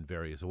this in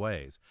various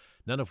ways,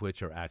 none of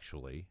which are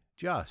actually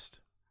just.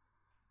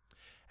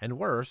 And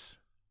worse,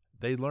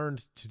 they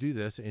learned to do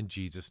this in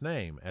Jesus'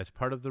 name. As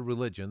part of the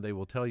religion they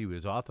will tell you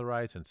is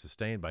authorized and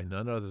sustained by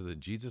none other than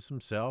Jesus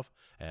himself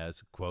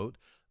as, quote,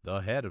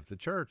 the head of the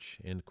church,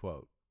 end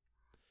quote.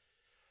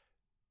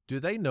 Do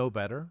they know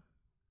better?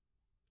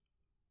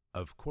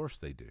 Of course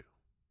they do.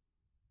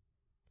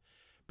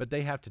 But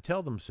they have to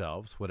tell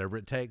themselves whatever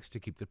it takes to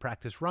keep the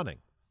practice running.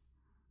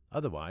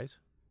 Otherwise,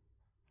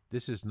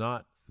 this is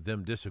not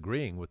them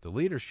disagreeing with the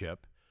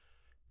leadership,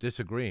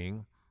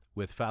 disagreeing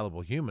with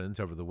fallible humans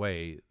over the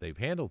way they've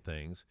handled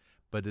things,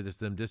 but it is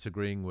them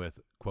disagreeing with,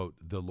 quote,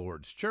 the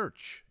Lord's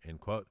church, end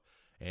quote,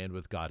 and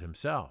with God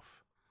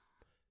himself.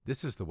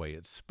 This is the way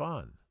it's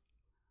spun.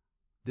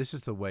 This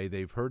is the way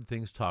they've heard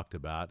things talked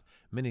about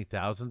many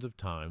thousands of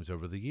times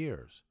over the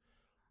years.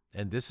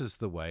 And this is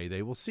the way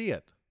they will see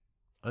it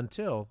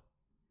until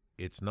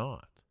it's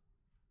not.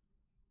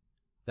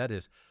 That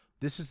is,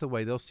 this is the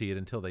way they'll see it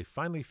until they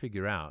finally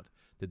figure out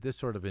that this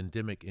sort of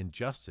endemic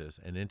injustice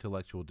and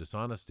intellectual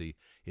dishonesty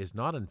is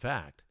not, in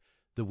fact,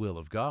 the will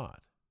of God.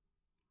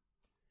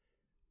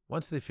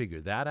 Once they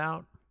figure that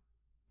out,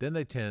 then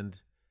they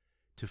tend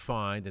to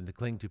find and to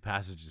cling to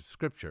passages of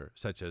Scripture,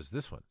 such as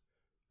this one,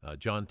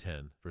 John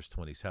 10, verse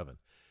 27.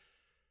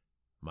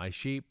 My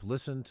sheep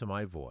listen to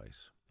my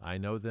voice. I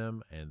know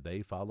them, and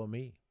they follow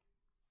me.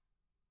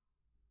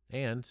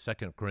 And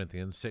 2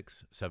 Corinthians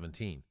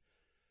 6:17.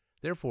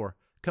 Therefore,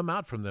 come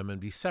out from them and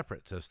be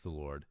separate, says the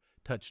Lord.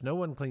 Touch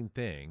no unclean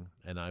thing,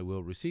 and I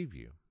will receive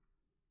you.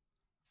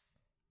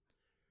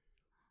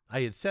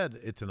 I had said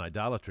it's an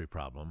idolatry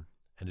problem,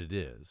 and it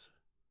is.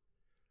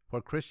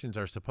 Where Christians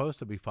are supposed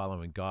to be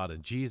following God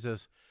and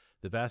Jesus,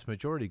 the vast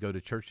majority go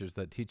to churches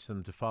that teach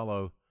them to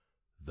follow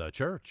the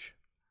church.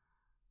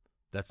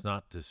 That's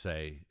not to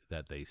say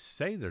that they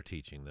say they're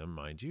teaching them,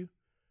 mind you.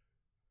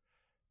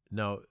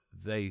 No,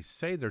 they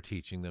say they're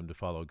teaching them to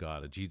follow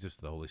God and Jesus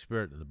and the Holy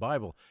Spirit and the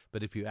Bible,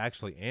 but if you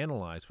actually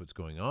analyze what's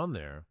going on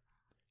there,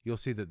 you'll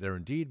see that they're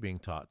indeed being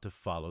taught to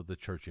follow the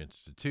church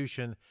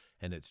institution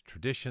and its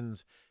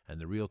traditions and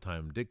the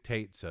real-time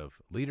dictates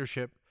of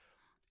leadership,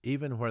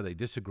 even where they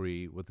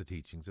disagree with the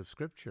teachings of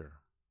Scripture.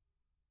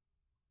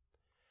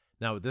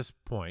 Now, at this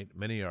point,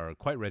 many are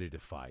quite ready to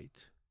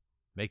fight,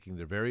 making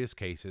their various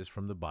cases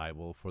from the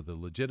Bible for the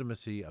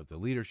legitimacy of the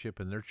leadership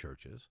in their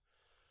churches.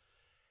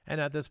 And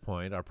at this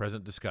point, our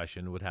present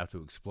discussion would have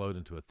to explode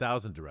into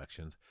 1,000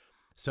 directions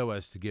so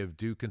as to give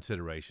due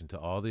consideration to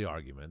all the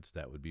arguments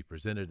that would be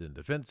presented in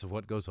defense of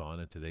what goes on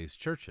in today's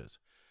churches.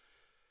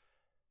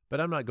 But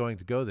I'm not going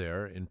to go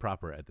there in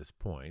proper at this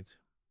point.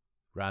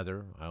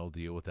 Rather, I'll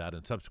deal with that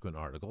in subsequent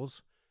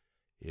articles,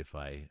 if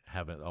I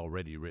haven't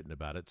already written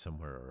about it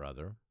somewhere or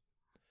other.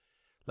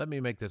 Let me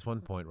make this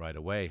one point right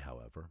away,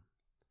 however.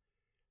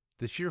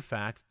 The sheer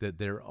fact that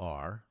there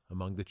are,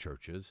 among the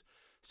churches,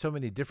 so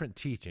many different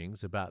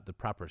teachings about the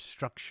proper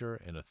structure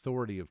and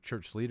authority of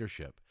church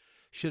leadership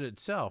should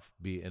itself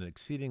be an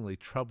exceedingly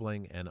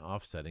troubling and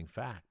offsetting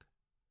fact.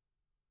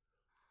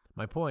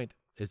 My point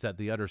is that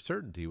the utter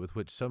certainty with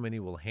which so many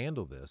will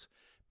handle this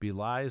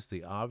belies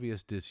the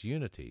obvious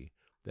disunity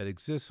that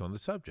exists on the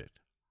subject,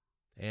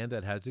 and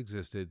that has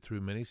existed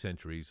through many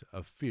centuries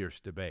of fierce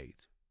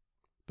debate.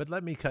 But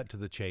let me cut to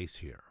the chase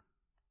here.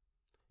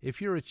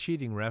 If you're a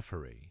cheating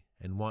referee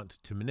and want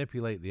to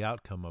manipulate the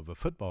outcome of a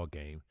football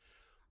game,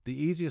 the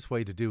easiest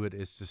way to do it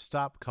is to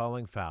stop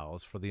calling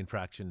fouls for the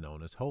infraction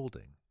known as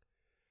holding.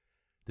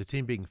 The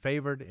team being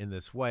favored in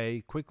this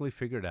way quickly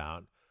figures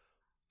out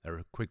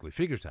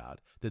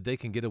that they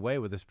can get away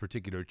with this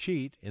particular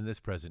cheat in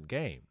this present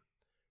game,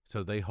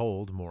 so they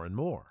hold more and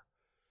more.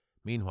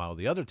 Meanwhile,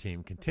 the other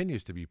team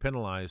continues to be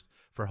penalized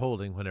for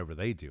holding whenever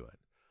they do it,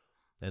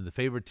 and the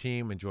favored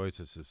team enjoys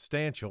a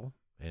substantial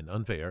and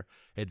unfair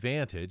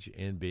advantage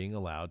in being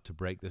allowed to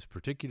break this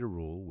particular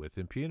rule with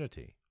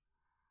impunity.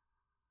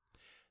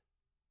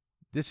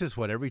 This is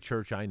what every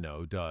church I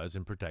know does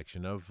in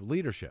protection of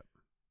leadership,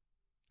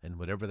 and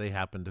whatever they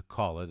happen to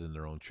call it in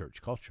their own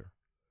church culture.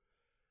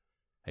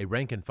 A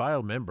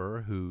rank-and-file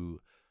member who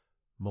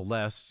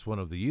molests one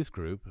of the youth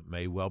group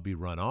may well be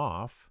run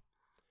off,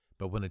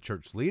 but when a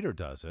church leader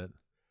does it,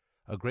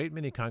 a great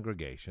many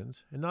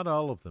congregations, and not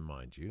all of them,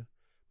 mind you,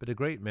 but a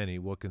great many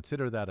will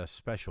consider that a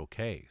special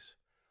case.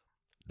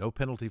 No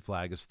penalty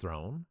flag is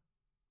thrown.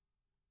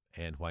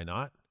 And why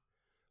not?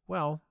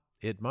 Well,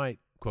 it might,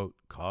 quote,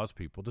 cause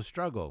people to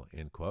struggle,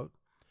 end quote,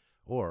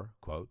 or,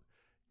 quote,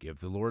 give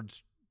the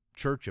Lord's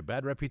church a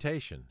bad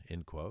reputation,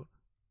 end quote.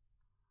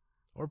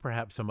 Or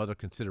perhaps some other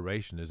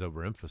consideration is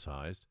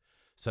overemphasized,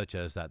 such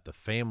as that the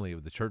family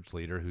of the church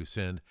leader who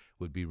sinned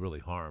would be really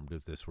harmed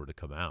if this were to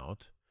come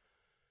out.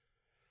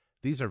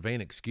 These are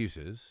vain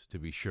excuses, to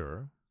be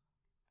sure,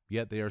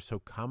 yet they are so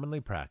commonly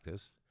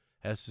practiced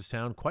as to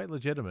sound quite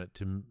legitimate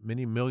to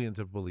many millions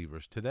of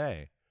believers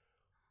today.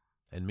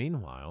 And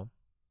meanwhile,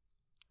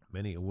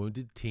 many a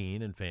wounded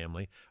teen and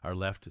family are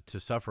left to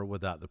suffer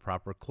without the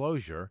proper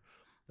closure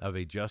of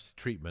a just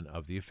treatment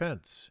of the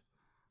offense.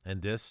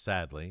 And this,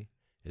 sadly,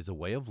 is a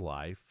way of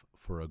life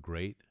for a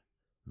great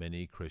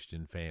many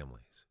Christian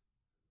families.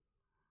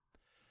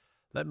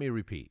 Let me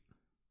repeat.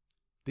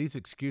 These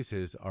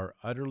excuses are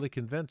utterly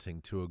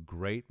convincing to a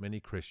great many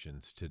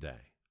Christians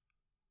today.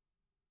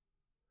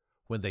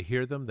 When they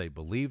hear them, they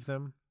believe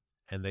them,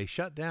 and they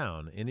shut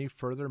down any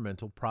further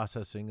mental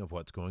processing of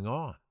what's going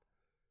on.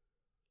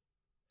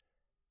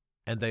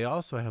 And they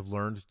also have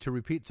learned to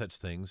repeat such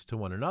things to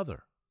one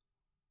another.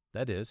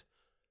 That is,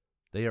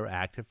 they are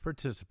active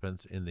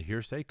participants in the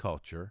hearsay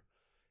culture,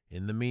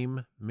 in the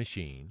meme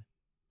machine,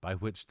 by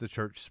which the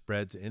church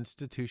spreads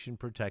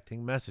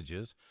institution-protecting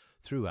messages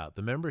throughout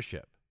the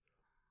membership.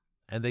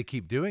 And they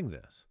keep doing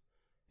this,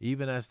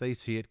 even as they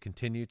see it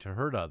continue to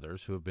hurt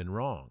others who have been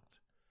wronged,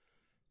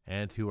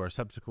 and who are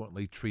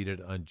subsequently treated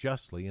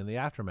unjustly in the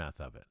aftermath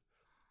of it,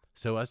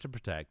 so as to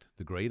protect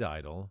the great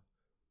idol,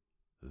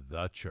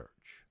 the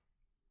church.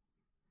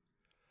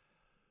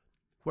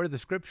 Where the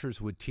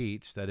scriptures would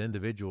teach that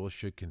individuals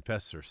should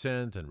confess their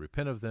sins and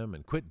repent of them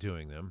and quit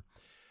doing them,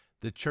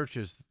 the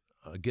churches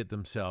get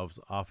themselves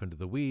off into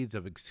the weeds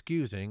of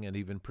excusing and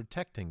even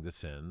protecting the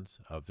sins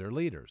of their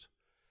leaders.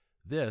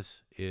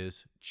 This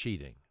is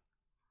cheating.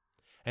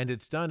 And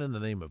it's done in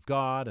the name of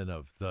God and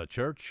of the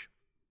church.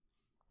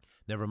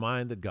 Never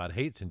mind that God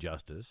hates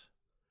injustice.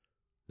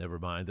 Never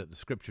mind that the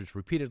scriptures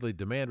repeatedly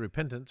demand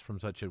repentance from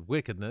such a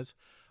wickedness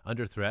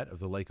under threat of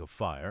the lake of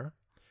fire.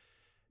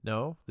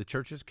 No, the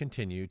churches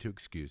continue to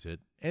excuse it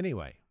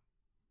anyway.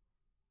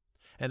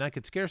 And I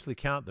could scarcely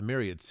count the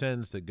myriad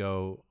sins that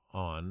go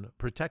on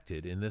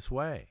protected in this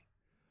way.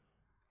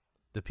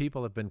 The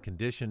people have been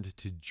conditioned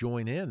to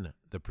join in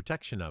the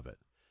protection of it.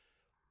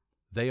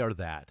 They are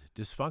that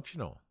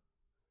dysfunctional,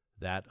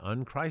 that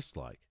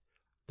unchristlike,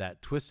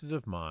 that twisted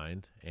of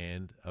mind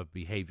and of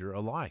behavior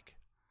alike.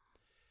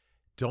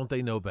 Don't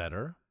they know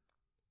better?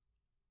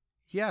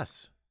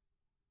 Yes,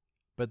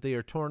 but they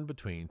are torn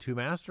between two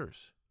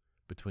masters,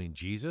 between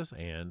Jesus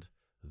and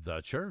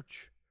the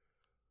church.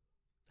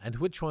 And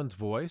which one's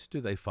voice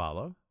do they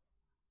follow?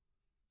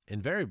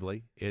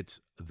 Invariably,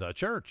 it's the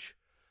church,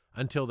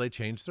 until they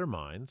change their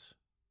minds,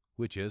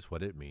 which is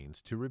what it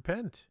means to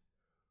repent.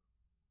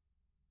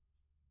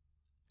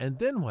 And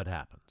then what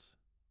happens?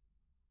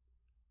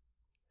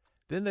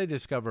 Then they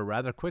discover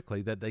rather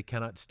quickly that they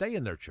cannot stay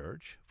in their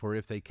church, for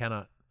they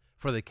cannot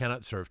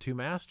serve two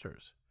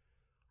masters.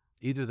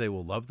 Either they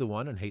will love the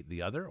one and hate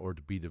the other, or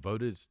to be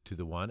devoted to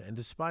the one and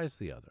despise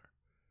the other.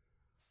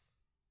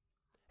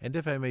 And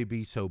if I may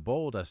be so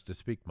bold as to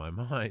speak my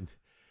mind,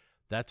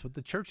 that's what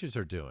the churches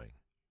are doing.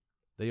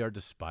 They are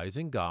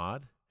despising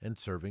God and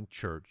serving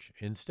church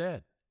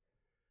instead.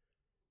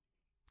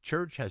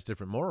 Church has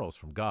different morals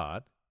from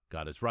God.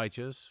 God is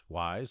righteous,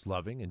 wise,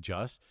 loving, and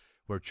just,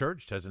 where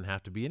church doesn't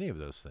have to be any of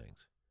those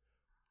things.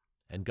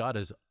 And God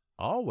is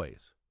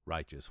always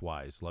righteous,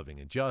 wise, loving,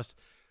 and just,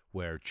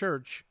 where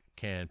church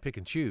can pick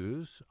and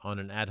choose on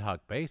an ad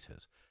hoc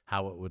basis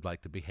how it would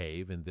like to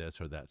behave in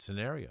this or that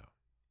scenario.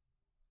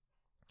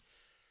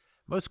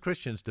 Most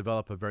Christians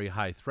develop a very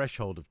high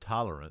threshold of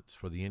tolerance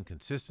for the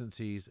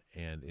inconsistencies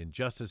and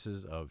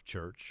injustices of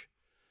church.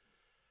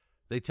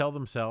 They tell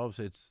themselves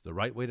it's the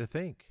right way to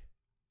think.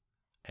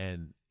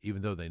 And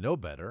even though they know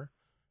better,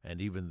 and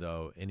even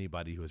though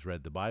anybody who has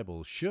read the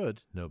Bible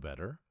should know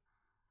better,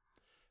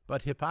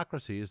 but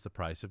hypocrisy is the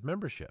price of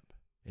membership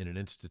in an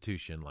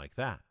institution like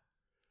that.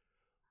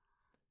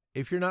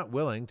 If you're not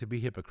willing to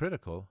be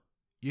hypocritical,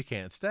 you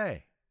can't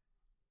stay.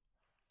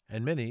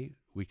 And many,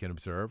 we can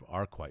observe,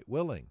 are quite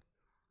willing.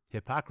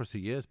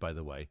 Hypocrisy is, by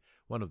the way,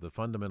 one of the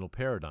fundamental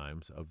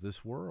paradigms of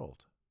this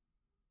world.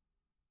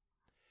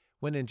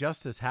 When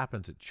injustice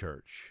happens at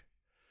church,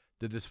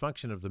 the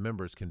dysfunction of the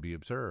members can be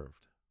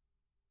observed.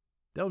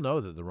 They'll know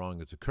that the wrong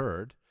has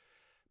occurred,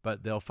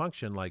 but they'll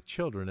function like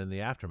children in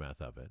the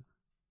aftermath of it.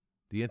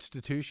 The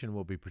institution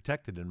will be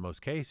protected in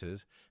most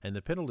cases, and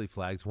the penalty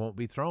flags won't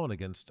be thrown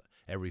against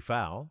every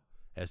foul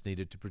as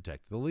needed to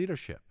protect the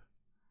leadership.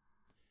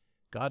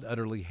 God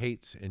utterly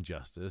hates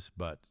injustice,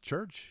 but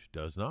church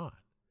does not.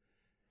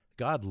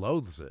 God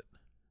loathes it,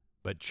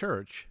 but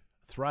church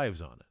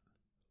thrives on it.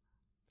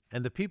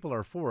 And the people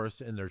are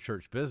forced in their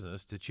church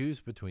business to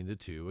choose between the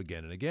two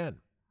again and again.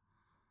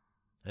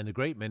 And a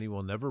great many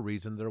will never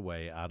reason their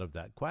way out of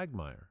that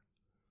quagmire.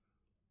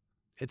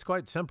 It's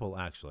quite simple,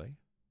 actually,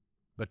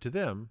 but to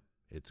them,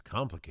 it's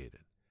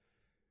complicated.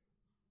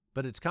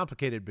 But it's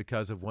complicated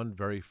because of one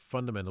very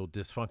fundamental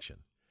dysfunction.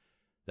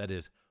 That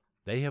is,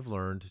 they have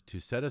learned to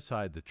set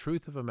aside the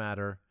truth of a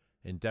matter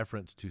in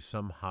deference to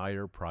some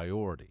higher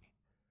priority.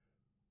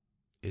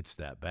 It's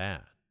that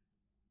bad.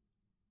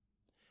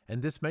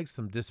 And this makes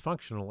them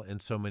dysfunctional in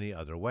so many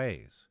other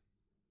ways.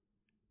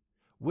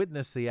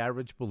 Witness the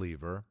average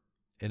believer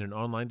in an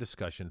online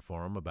discussion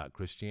forum about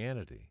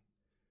Christianity.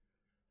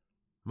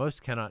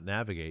 Most cannot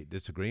navigate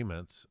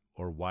disagreements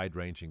or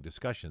wide-ranging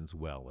discussions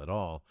well at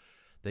all.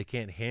 They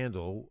can't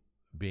handle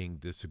being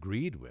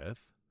disagreed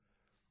with.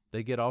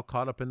 They get all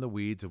caught up in the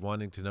weeds of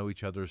wanting to know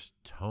each other's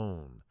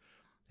tone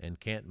and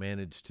can't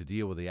manage to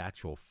deal with the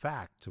actual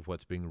facts of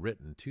what's being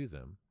written to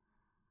them.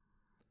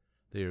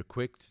 They are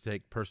quick to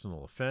take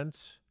personal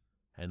offense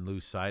and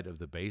lose sight of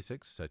the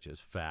basics such as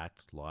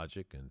fact,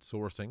 logic, and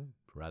sourcing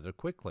rather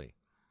quickly.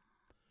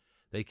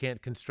 They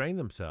can't constrain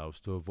themselves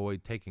to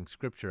avoid taking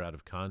Scripture out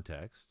of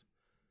context,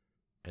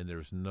 and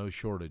there's no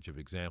shortage of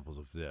examples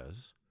of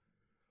this.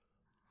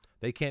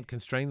 They can't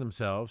constrain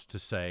themselves to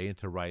say and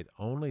to write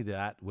only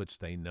that which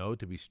they know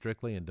to be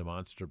strictly and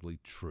demonstrably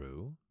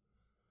true.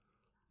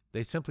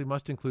 They simply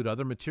must include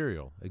other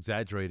material,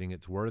 exaggerating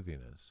its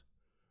worthiness.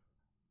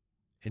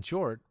 In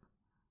short,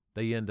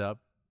 they end up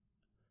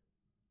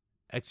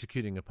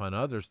executing upon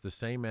others the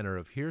same manner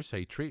of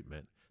hearsay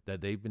treatment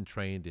that they've been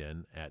trained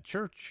in at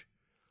church.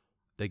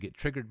 They get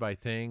triggered by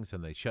things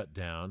and they shut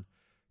down,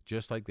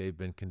 just like they've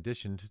been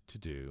conditioned to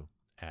do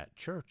at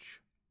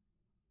church.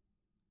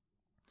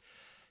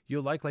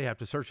 You'll likely have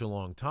to search a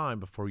long time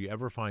before you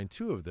ever find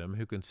two of them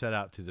who can set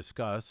out to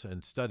discuss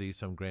and study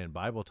some grand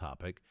Bible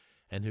topic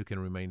and who can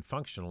remain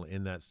functional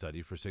in that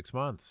study for 6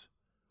 months.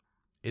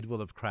 It will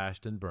have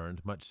crashed and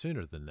burned much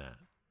sooner than that.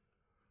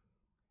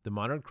 The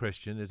modern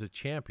Christian is a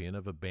champion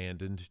of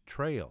abandoned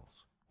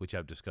trails, which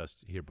I've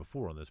discussed here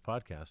before on this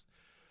podcast.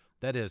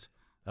 That is,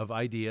 of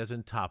ideas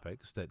and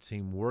topics that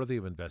seem worthy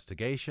of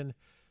investigation,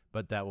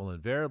 but that will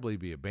invariably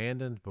be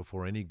abandoned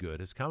before any good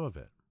has come of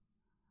it.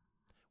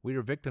 We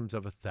are victims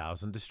of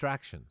 1,000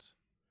 distractions,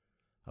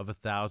 of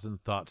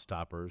 1,000 thought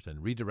stoppers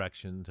and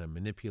redirections and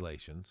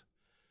manipulations.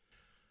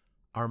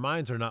 Our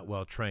minds are not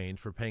well trained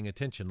for paying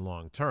attention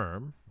long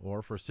term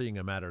or for seeing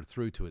a matter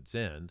through to its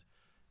end,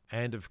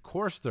 and of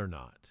course they're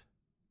not.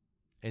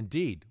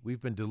 Indeed,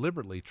 we've been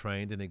deliberately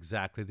trained in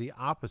exactly the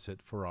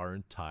opposite for our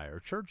entire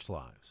church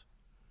lives.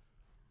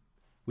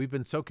 We've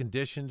been so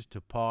conditioned to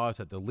pause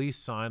at the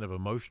least sign of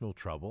emotional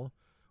trouble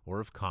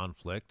or of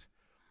conflict,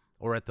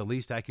 or at the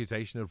least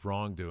accusation of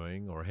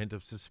wrongdoing or hint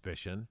of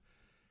suspicion.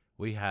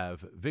 We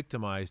have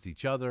victimized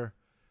each other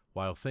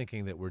while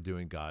thinking that we're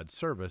doing God's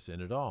service in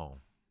it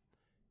all.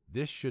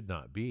 This should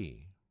not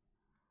be.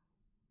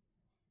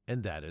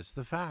 And that is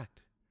the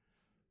fact.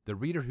 The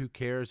reader who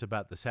cares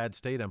about the sad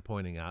state I'm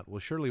pointing out will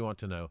surely want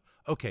to know,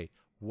 okay,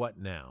 what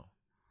now?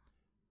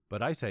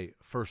 But I say,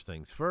 first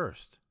things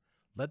first.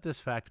 Let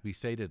this fact be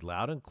stated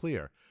loud and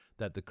clear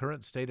that the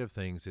current state of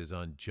things is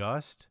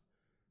unjust,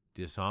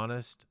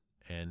 dishonest,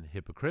 and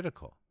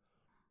hypocritical,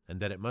 and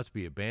that it must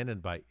be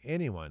abandoned by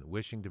anyone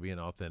wishing to be an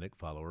authentic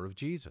follower of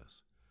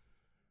Jesus.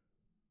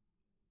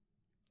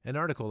 An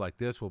article like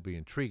this will be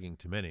intriguing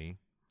to many,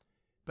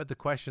 but the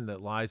question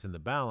that lies in the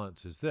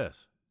balance is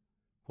this: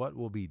 what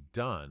will be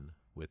done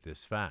with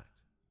this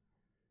fact?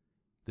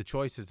 The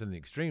choices in the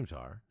extremes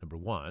are, number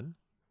 1,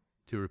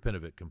 to repent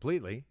of it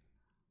completely,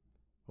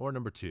 or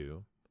number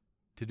 2,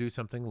 to do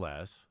something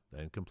less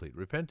than complete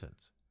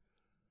repentance.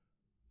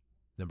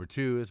 Number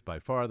 2 is by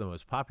far the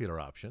most popular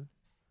option.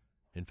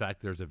 In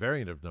fact, there's a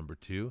variant of number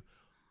 2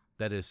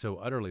 that is so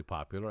utterly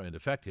popular and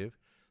effective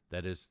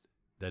that it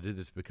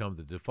has become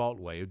the default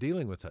way of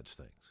dealing with such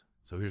things.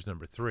 So here's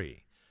number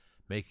 3,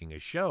 making a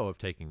show of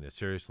taking this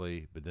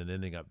seriously, but then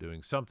ending up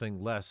doing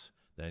something less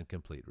than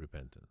complete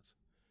repentance.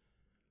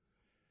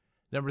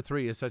 Number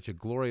 3 is such a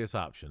glorious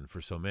option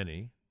for so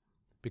many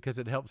because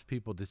it helps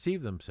people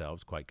deceive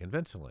themselves quite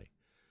convincingly.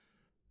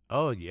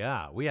 Oh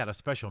yeah, we had a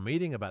special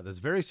meeting about this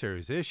very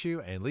serious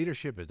issue and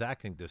leadership is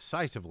acting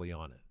decisively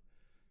on it.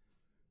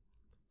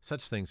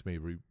 Such things may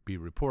be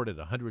reported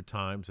 100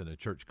 times in a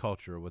church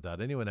culture without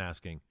anyone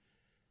asking,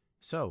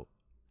 so,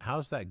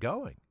 how's that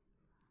going?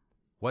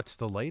 What's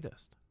the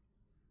latest?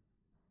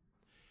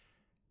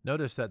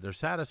 Notice that they're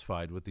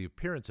satisfied with the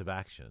appearance of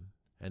action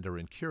and are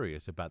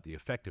incurious about the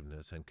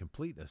effectiveness and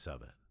completeness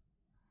of it.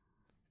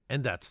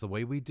 And that's the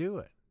way we do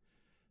it.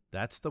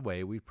 That's the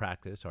way we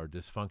practice our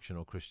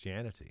dysfunctional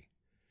Christianity.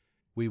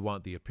 We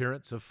want the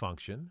appearance of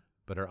function,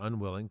 but are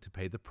unwilling to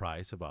pay the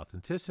price of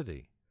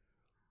authenticity.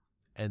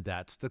 And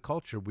that's the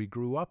culture we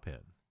grew up in,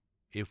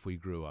 if we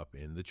grew up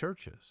in the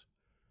churches.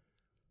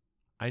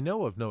 I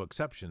know of no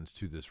exceptions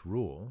to this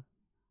rule.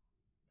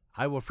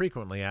 I will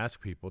frequently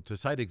ask people to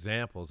cite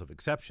examples of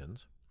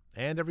exceptions,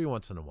 and every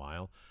once in a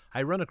while,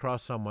 I run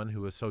across someone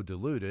who is so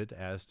deluded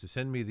as to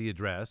send me the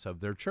address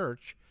of their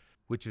church,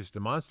 which is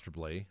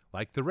demonstrably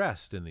like the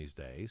rest in these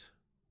days.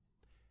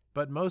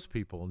 But most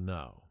people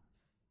know.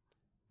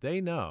 They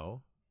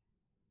know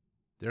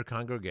their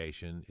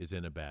congregation is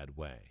in a bad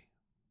way.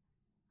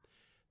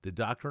 The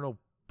doctrinal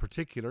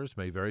particulars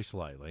may vary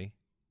slightly,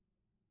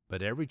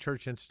 but every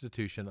church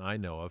institution I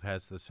know of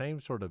has the same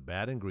sort of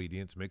bad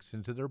ingredients mixed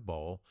into their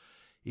bowl,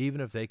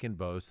 even if they can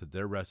boast that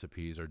their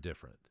recipes are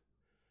different.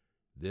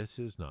 This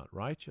is not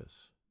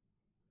righteous.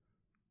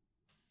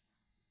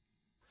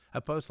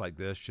 A post like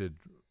this should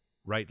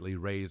rightly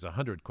raise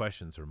 100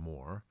 questions or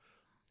more,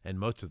 and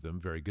most of them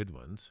very good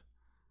ones.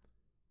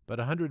 But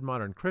 100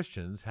 modern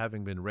Christians,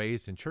 having been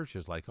raised in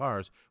churches like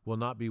ours, will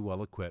not be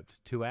well equipped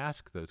to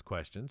ask those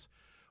questions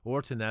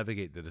or to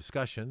navigate the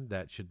discussion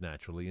that should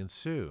naturally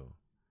ensue.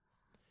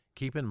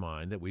 Keep in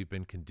mind that we've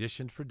been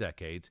conditioned for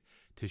decades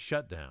to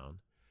shut down,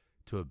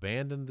 to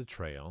abandon the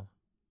trail,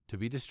 to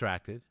be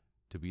distracted,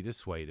 to be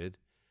dissuaded,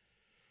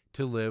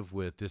 to live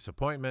with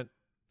disappointment,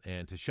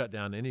 and to shut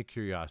down any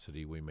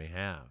curiosity we may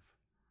have.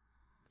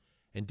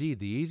 Indeed,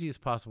 the easiest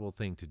possible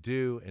thing to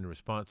do in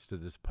response to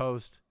this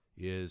post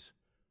is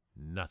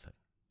nothing.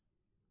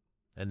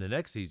 And the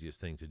next easiest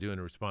thing to do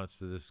in response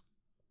to this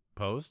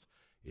post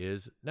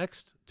is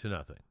next to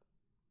nothing.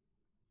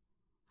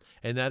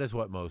 And that is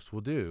what most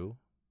will do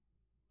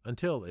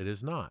until it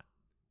is not.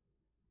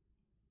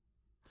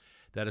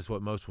 That is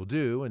what most will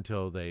do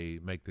until they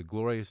make the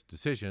glorious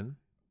decision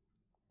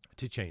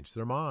to change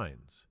their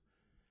minds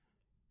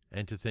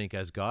and to think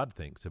as God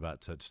thinks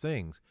about such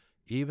things,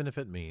 even if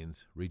it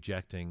means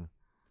rejecting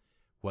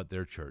what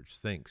their church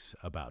thinks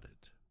about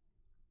it.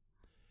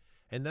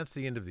 And that's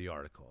the end of the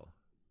article.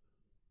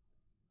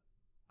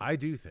 I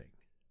do think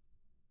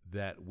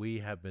that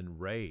we have been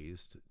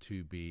raised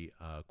to be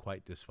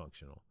quite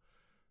dysfunctional.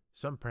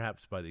 Some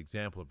perhaps by the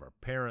example of our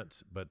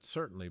parents, but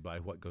certainly by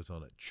what goes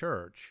on at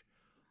church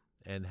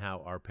and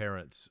how our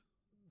parents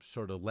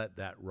sort of let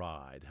that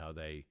ride, how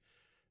they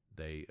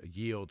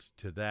yield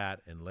to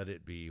that and let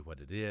it be what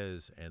it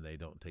is, and they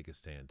don't take a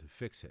stand to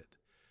fix it.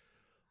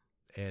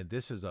 And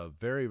this is a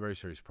very, very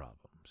serious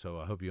problem. So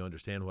I hope you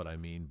understand what I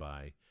mean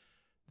by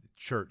the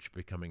church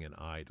becoming an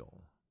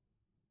idol,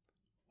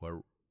 where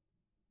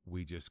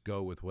we just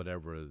go with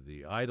whatever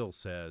the idol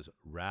says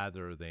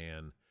rather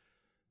than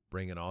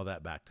bringing all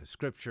that back to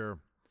Scripture,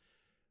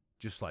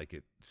 just like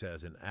it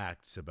says in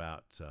Acts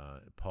about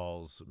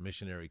Paul's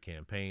missionary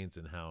campaigns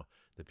and how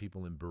the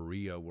people in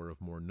Berea were of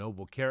more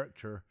noble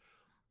character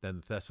than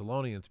the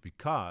Thessalonians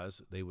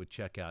because they would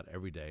check out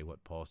every day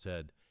what Paul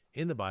said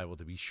in the Bible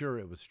to be sure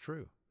it was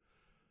true.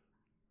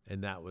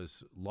 And that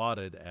was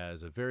lauded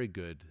as a very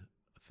good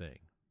thing.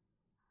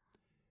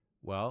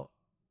 Well,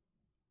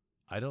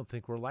 I don't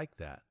think we're like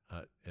that.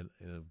 And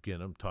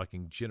again, I'm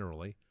talking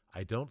generally.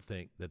 I don't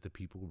think that the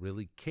people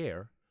really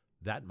care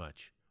that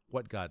much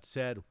what God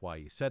said, why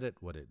he said it,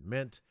 what it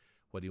meant,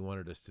 what he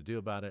wanted us to do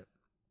about it.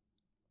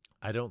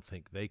 I don't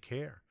think they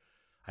care.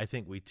 I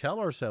think we tell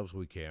ourselves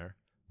we care,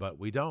 but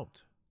we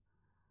don't.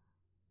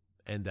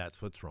 And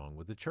that's what's wrong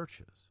with the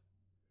churches.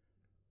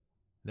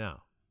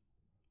 Now,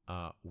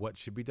 what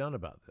should be done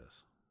about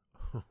this?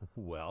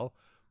 Well,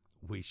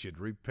 we should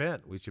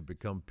repent. We should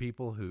become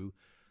people who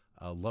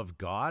love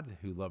God,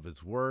 who love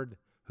his word,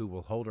 who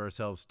will hold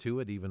ourselves to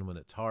it even when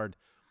it's hard,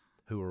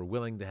 who are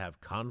willing to have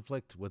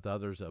conflict with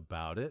others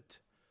about it.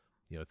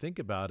 You know, think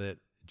about it.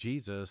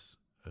 Jesus,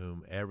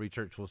 whom every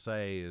church will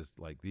say is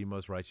like the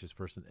most righteous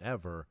person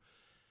ever,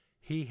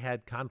 he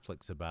had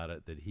conflicts about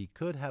it that he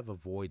could have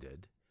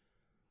avoided,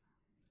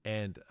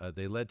 and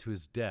they led to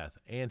his death.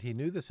 And he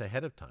knew this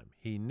ahead of time.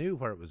 He knew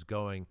where it was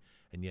going,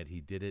 and yet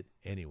he did it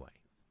anyway.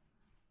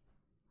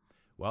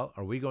 Well,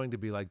 are we going to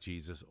be like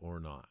Jesus or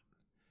not?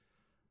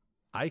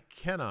 I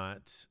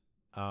cannot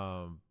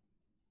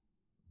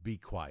be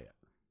quiet.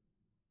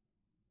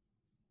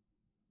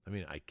 I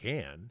mean, I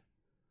can,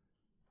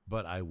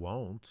 but I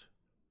won't.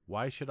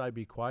 Why should I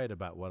be quiet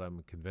about what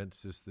I'm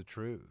convinced is the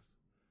truth?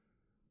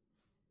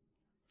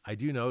 I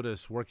do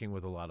notice working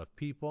with a lot of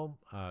people,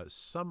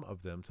 some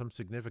of them, some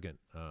significant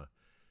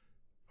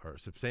or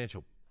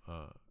substantial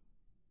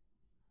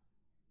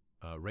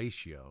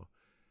ratio,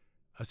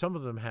 some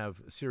of them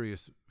have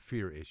serious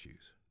fear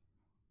issues.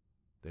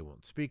 They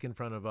won't speak in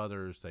front of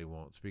others. They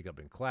won't speak up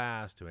in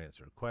class to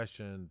answer a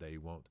question. They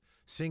won't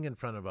sing in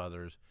front of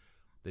others.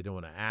 They don't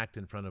want to act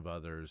in front of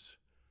others.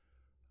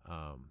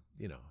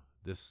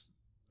 This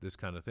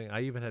kind of thing.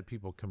 I even had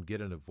people come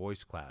get in a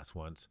voice class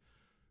once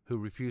who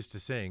refused to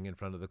sing in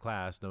front of the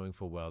class, knowing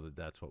full well that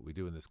that's what we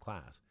do in this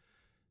class.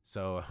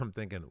 So I'm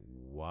thinking,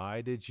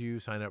 why did you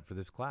sign up for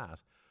this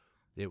class?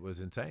 It was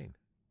insane.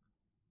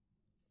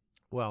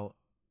 Well,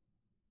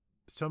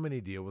 so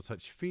many deal with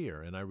such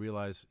fear, and I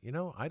realize,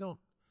 I don't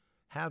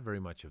have very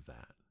much of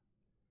that.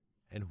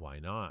 And why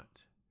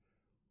not?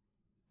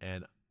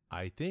 And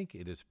I think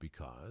it is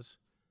because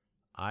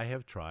I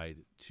have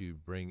tried to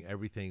bring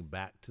everything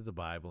back to the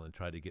Bible and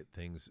try to get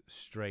things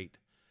straight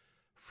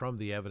from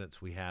the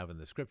evidence we have in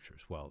the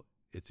Scriptures. Well,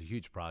 it's a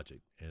huge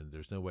project, and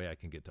there's no way I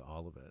can get to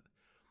all of it.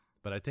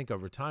 But I think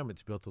over time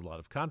it's built a lot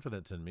of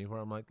confidence in me where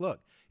I'm like,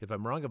 look, if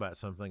I'm wrong about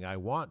something, I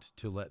want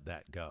to let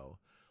that go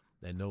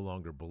and no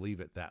longer believe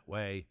it that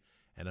way,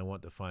 and I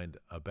want to find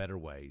a better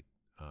way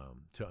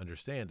to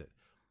understand it.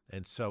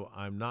 And so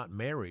I'm not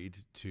married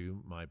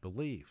to my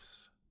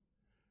beliefs.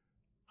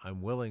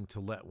 I'm willing to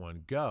let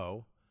one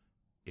go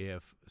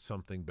if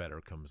something better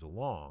comes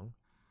along.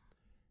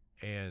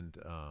 And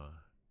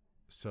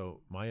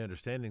so my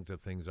understandings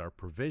of things are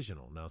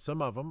provisional. Now,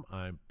 some of them,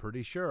 I'm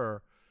pretty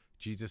sure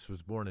Jesus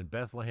was born in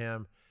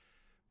Bethlehem.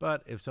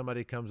 But if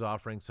somebody comes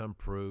offering some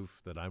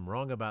proof that I'm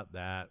wrong about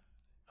that,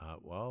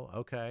 well,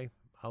 okay,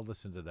 I'll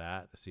listen to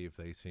that, see if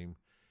they seem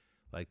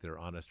like they're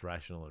honest,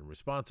 rational, and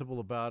responsible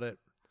about it.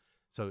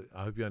 So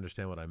I hope you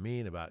understand what I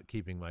mean about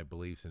keeping my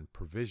beliefs in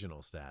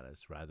provisional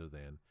status rather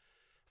than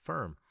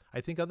firm.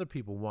 I think other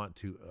people want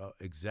to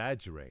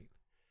exaggerate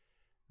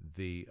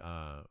the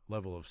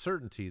level of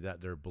certainty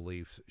that their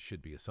beliefs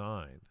should be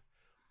assigned.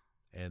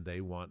 And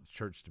they want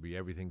church to be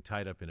everything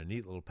tied up in a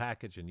neat little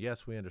package. And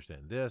yes, we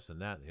understand this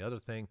and that and the other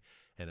thing.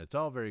 And it's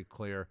all very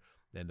clear.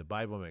 And the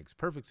Bible makes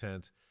perfect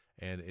sense.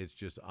 And it's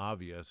just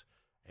obvious.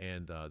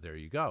 And there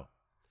you go.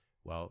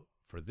 Well,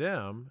 for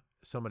them,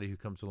 somebody who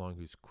comes along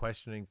who's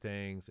questioning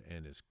things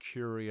and is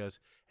curious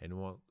and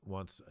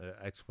wants an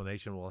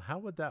explanation, well, how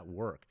would that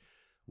work?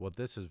 Well,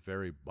 this is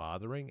very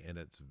bothering and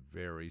it's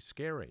very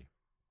scary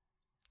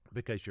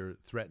because you're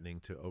threatening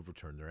to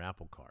overturn their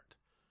apple cart.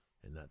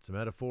 And that's a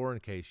metaphor in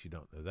case you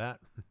don't know that.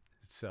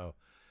 So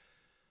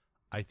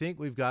I think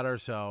we've got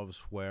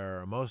ourselves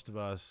where most of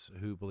us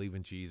who believe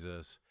in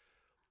Jesus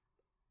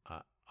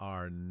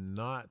are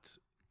not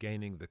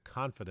gaining the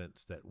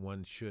confidence that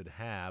one should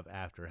have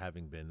after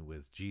having been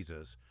with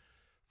Jesus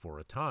for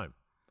a time.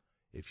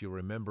 If you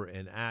remember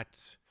in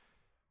Acts,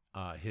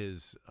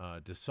 his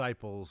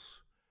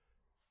disciples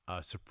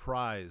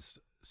surprised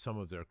some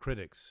of their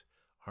critics.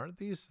 Aren't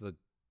these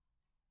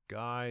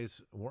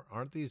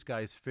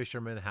guys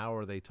fishermen? How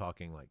are they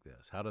talking like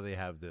this? How do they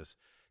have this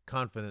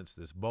confidence,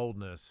 this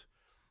boldness?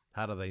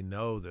 How do they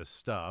know this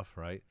stuff,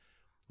 right?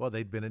 Well,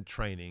 they'd been in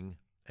training,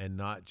 and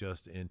not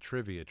just in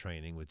trivia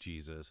training with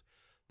Jesus.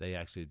 They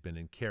actually had been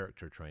in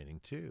character training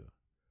too.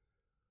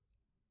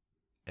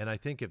 And I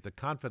think if the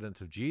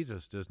confidence of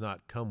Jesus does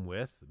not come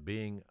with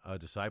being a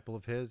disciple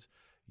of his,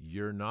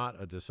 you're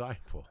not a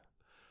disciple.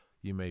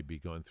 You may be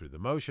going through the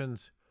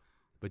motions,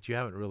 but you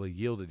haven't really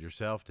yielded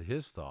yourself to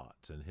his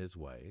thoughts and his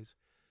ways.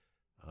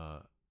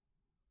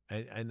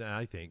 And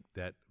I think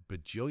that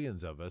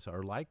bajillions of us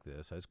are like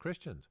this as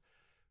Christians,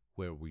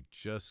 where we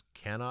just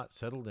cannot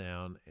settle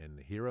down and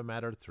hear a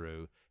matter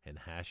through and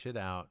hash it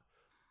out.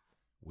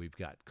 We've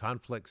got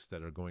conflicts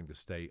that are going to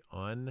stay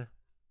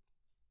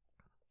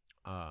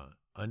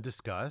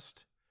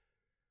undiscussed.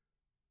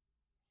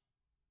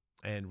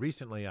 And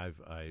recently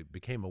I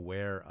became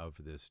aware of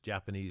this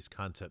Japanese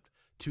concept,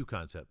 two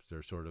concepts.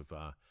 They're sort of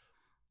a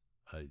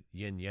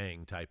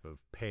yin-yang type of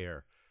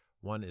pair.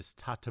 One is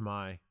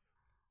tatamai,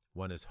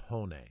 one is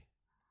hone.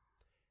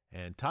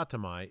 And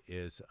tatamai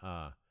is,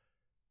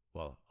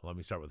 well, let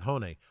me start with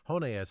hone.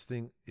 Hone is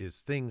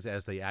things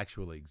as they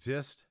actually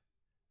exist.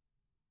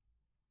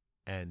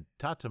 And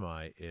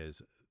tatamai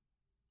is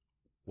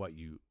what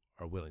you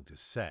are willing to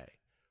say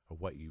or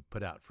what you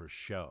put out for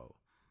show,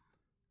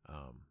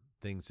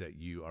 things that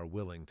you are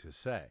willing to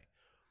say.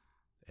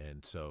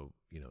 And so,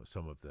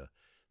 some of the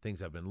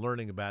things I've been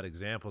learning about,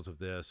 examples of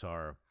this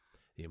are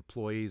the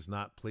employees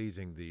not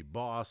pleasing the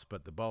boss,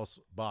 but the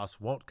boss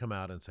won't come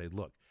out and say,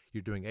 look,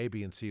 you're doing A,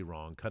 B, and C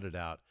wrong, cut it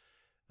out,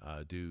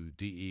 do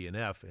D, E, and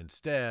F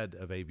instead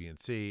of A, B,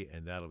 and C,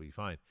 and that'll be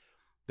fine.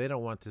 They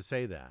don't want to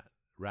say that.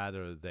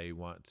 Rather, they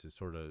want to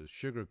sort of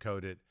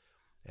sugarcoat it,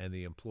 and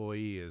the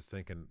employee is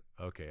thinking,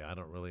 okay, I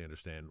don't really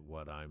understand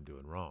what I'm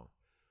doing wrong.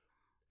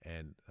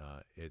 And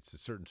it's a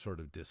certain sort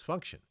of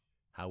dysfunction.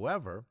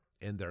 However,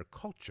 in their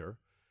culture,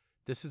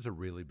 this is a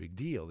really big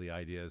deal. The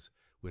idea is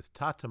with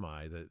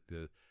tatamai,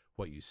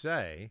 what you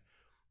say,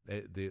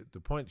 the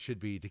point should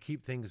be to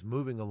keep things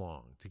moving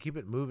along, to keep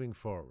it moving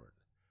forward.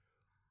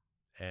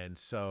 And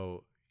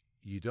so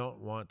you don't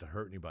want to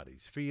hurt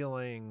anybody's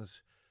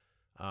feelings.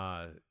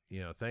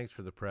 Thanks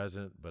for the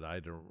present, but I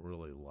don't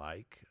really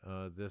like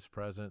this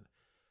present.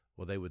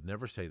 Well, they would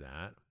never say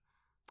that.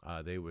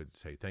 They would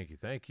say, thank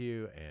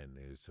you, and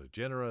it was so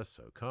generous,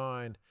 so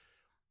kind,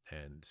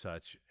 and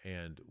such,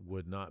 and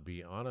would not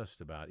be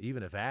honest about it,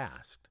 even if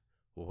asked.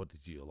 Well, what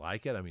did you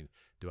like it? I mean,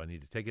 do I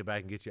need to take it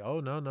back and get you? Oh,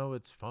 no,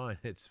 it's fine.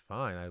 It's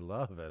fine. I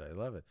love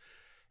it.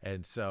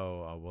 And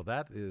so, well,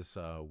 that is,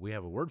 we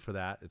have a word for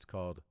that. It's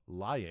called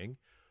lying.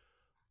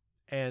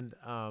 And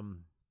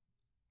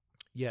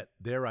yet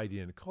their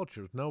idea and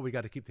culture is, no, we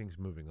got to keep things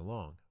moving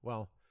along.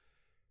 Well,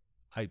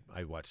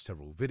 I watched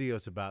several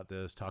videos about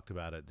this, talked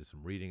about it, did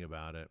some reading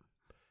about it.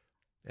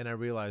 And I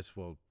realized,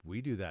 well,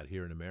 we do that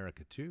here in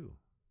America too.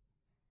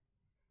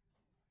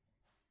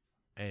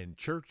 And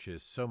church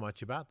is so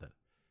much about that.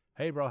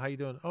 Hey, bro, how you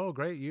doing? Oh,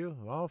 great. You?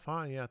 Oh,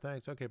 fine. Yeah,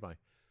 thanks. Okay, bye.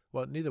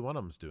 Well, neither one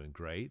of them's doing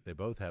great. They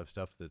both have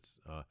stuff that's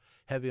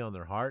heavy on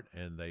their heart,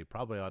 and they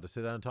probably ought to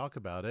sit down and talk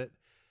about it,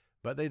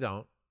 but they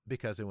don't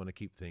because they want to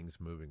keep things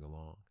moving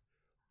along.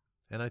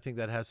 And I think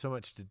that has so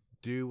much to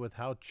do with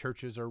how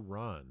churches are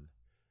run.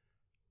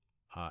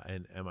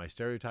 And am I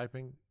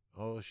stereotyping?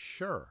 Oh,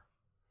 sure.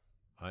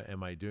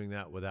 Am I doing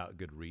that without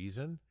good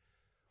reason?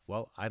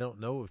 Well, I don't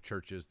know of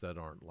churches that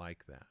aren't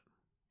like that.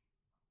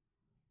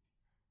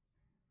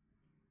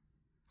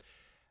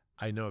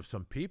 I know of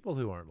some people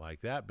who aren't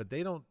like that, but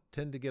they don't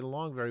tend to get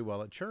along very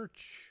well at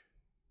church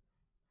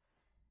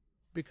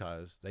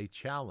because they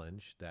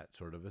challenge that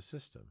sort of a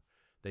system.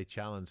 They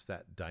challenge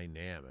that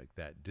dynamic,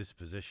 that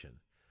disposition,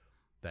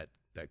 that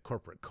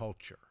corporate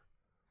culture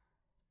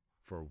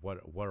for what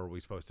are we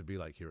supposed to be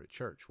like here at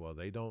church. Well,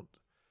 they don't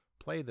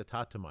play the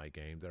tatamai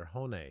game. They're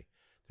hone.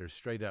 They're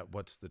straight up,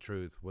 what's the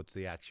truth? What's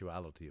the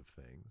actuality of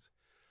things?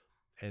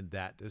 And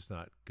that does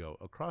not go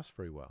across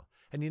very well.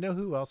 And you know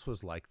who else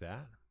was like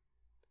that?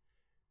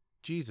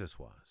 Jesus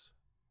was.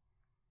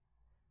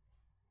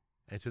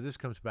 And so this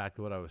comes back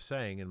to what I was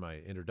saying in my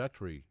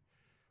introductory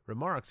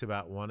remarks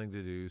about wanting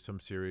to do some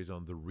series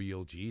on the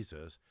real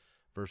Jesus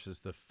versus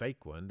the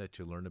fake one that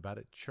you learn about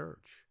at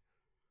church.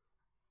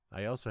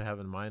 I also have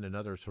in mind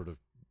another sort of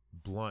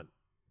blunt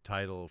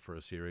title for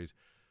a series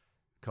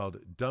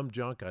called Dumb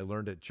Junk I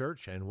Learned at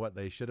Church and What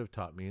They Should Have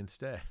Taught Me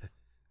Instead.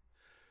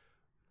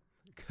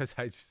 Because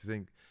I just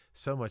think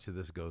so much of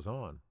this goes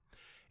on.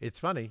 It's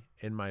funny,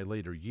 in my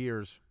later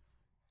years,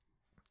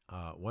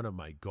 one of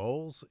my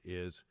goals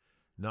is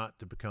not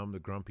to become the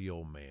grumpy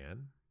old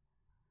man.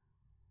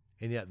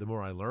 And yet the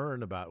more I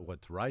learn about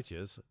what's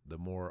righteous, the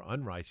more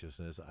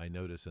unrighteousness I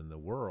notice in the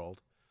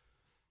world.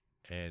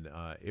 And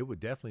it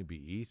would definitely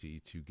be easy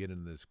to get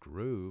in this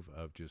groove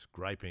of just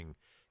griping,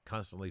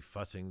 constantly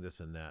fussing this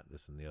and that,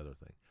 this and the other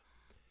thing.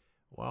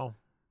 Well,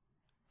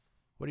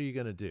 what are you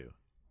going to do?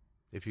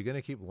 If you're going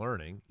to keep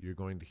learning, you're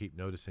going to keep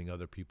noticing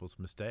other people's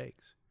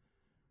mistakes.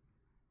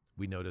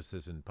 We notice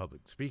this in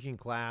public speaking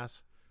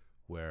class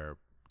where a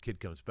kid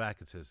comes back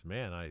and says,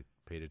 man, I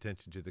paid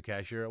attention to the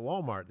cashier at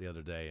Walmart the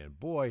other day, and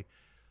boy,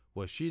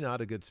 was she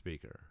not a good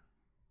speaker.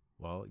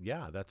 Well,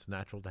 yeah, that's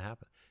natural to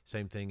happen.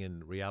 Same thing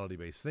in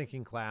reality-based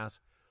thinking class.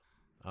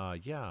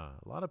 Yeah,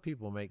 a lot of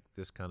people make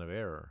this kind of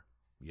error.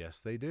 Yes,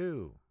 they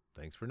do.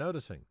 Thanks for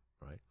noticing,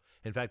 right?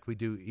 In fact, we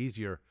do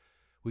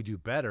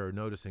better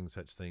noticing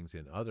such things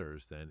in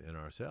others than in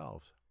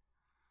ourselves.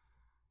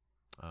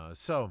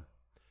 So,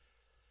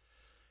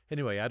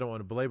 anyway, I don't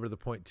want to belabor the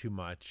point too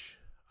much.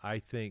 I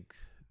think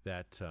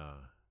that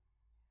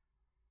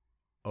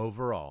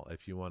overall,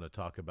 if you want to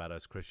talk about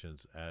us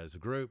Christians as a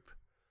group,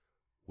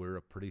 we're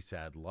a pretty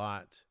sad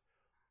lot.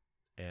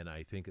 And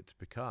I think it's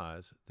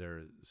because there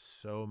are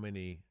so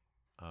many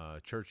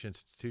church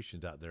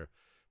institutions out there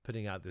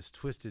putting out this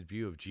twisted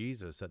view of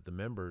Jesus that the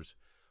members,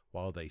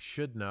 while they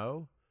should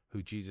know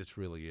who Jesus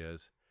really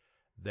is,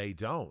 they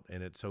don't.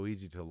 And it's so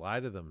easy to lie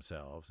to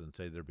themselves and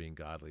say they're being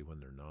godly when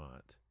they're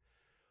not.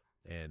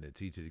 And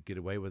it's easy to get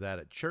away with that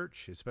at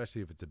church,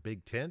 especially if it's a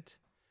big tent,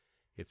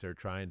 if they're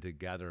trying to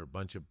gather a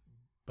bunch of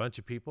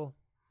people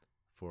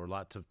for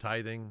lots of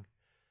tithing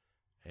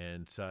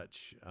and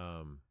such.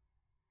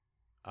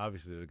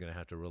 Obviously, they're going to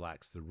have to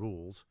relax the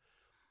rules.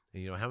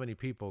 And, how many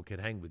people can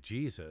hang with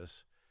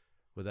Jesus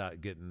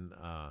without getting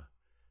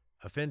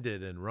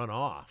offended and run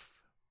off?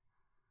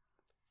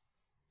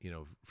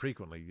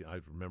 Frequently, I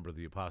remember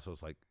the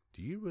apostles like,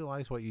 do you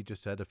realize what you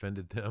just said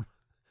offended them?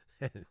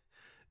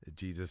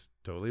 Jesus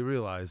totally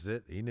realized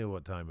it. He knew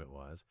what time it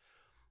was.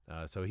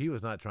 So he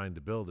was not trying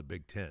to build a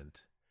big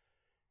tent.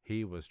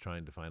 He was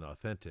trying to find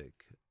authentic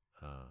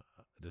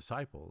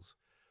disciples.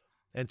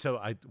 And so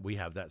we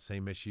have that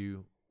same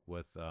issue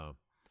with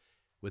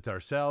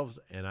ourselves,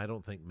 and I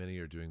don't think many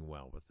are doing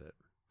well with it.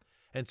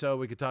 And so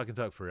we could talk and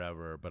talk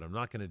forever, but I'm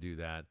not going to do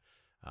that.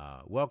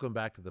 Welcome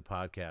back to the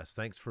podcast.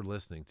 Thanks for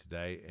listening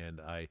today, and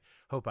I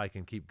hope I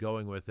can keep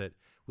going with it.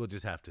 We'll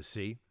just have to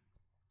see.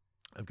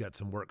 I've got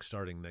some work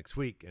starting next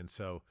week, and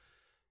so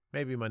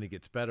maybe money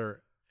gets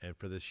better and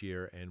for this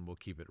year, and we'll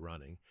keep it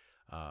running.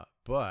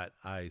 But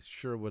I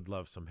sure would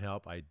love some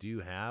help. I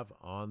do have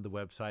on the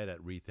website at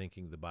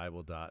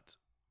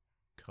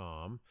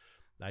rethinkingthebible.com,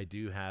 I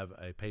do have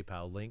a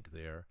PayPal link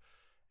there,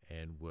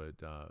 and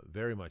would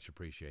very much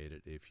appreciate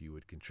it if you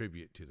would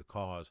contribute to the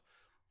cause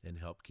and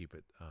help keep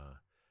it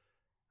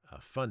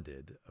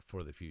funded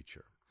for the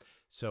future.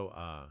 So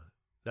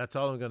that's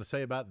all I'm going to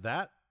say about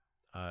that.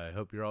 I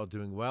hope you're all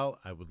doing well.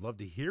 I would love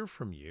to hear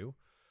from you.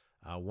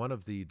 One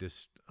of the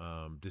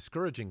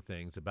discouraging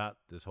things about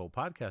this whole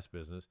podcast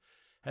business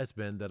has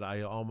been that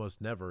I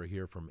almost never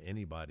hear from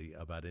anybody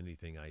about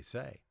anything I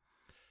say,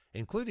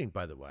 including,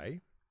 by the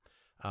way,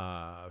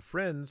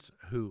 friends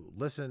who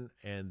listen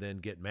and then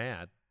get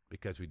mad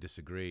because we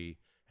disagree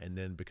and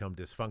then become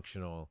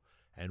dysfunctional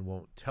and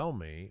won't tell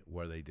me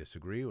where they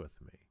disagree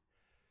with me.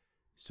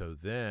 So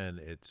then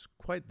it's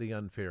quite the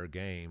unfair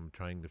game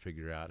trying to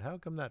figure out how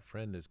come that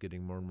friend is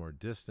getting more and more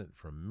distant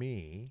from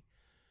me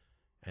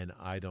and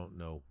I don't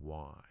know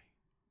why.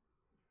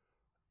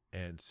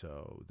 And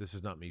so this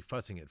is not me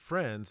fussing at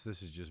friends.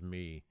 This is just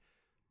me,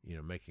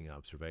 making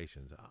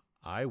observations.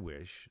 I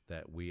wish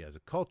that we as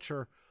a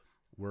culture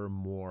were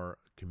more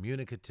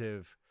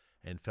communicative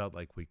and felt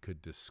like we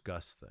could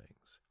discuss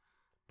things.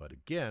 But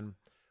again,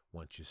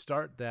 once you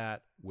start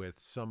that with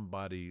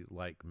somebody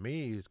like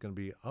me who's going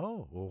to be,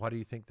 oh, well, why do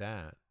you think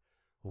that?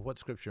 Well, what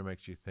scripture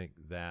makes you think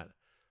that?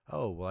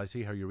 Oh, well, I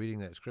see how you're reading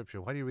that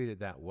scripture. Why do you read it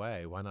that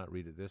way? Why not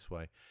read it this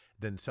way?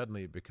 Then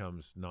suddenly it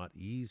becomes not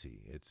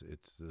easy. It's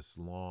this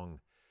long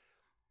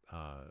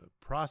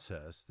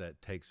process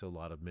that takes a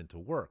lot of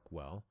mental work.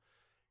 Well,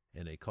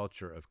 in a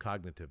culture of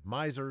cognitive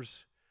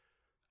misers,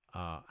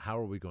 how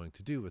are we going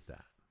to do with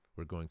that?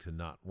 We're going to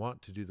not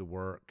want to do the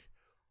work,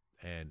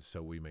 and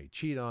so we may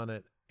cheat on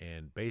it.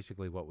 And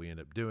basically what we end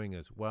up doing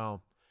is,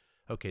 well,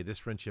 okay, this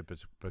friendship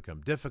has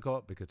become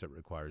difficult because it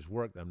requires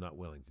work that I'm not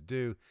willing to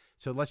do.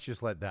 So let's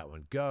just let that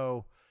one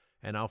go,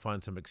 and I'll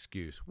find some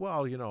excuse.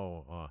 Well,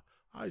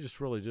 I just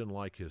really didn't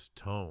like his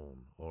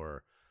tone,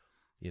 or,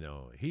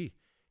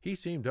 he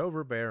seemed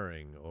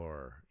overbearing,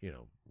 or,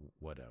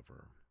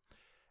 whatever.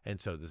 And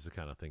so this is the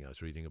kind of thing I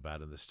was reading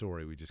about in the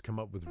story. We just come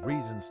up with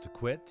reasons to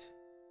quit,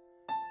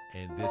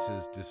 and this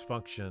is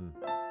dysfunction,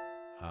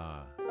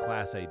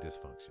 class A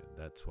dysfunction.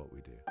 That's what we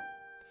do.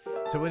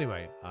 So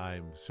anyway,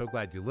 I'm so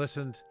glad you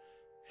listened,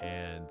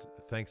 and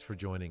thanks for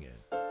joining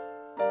in.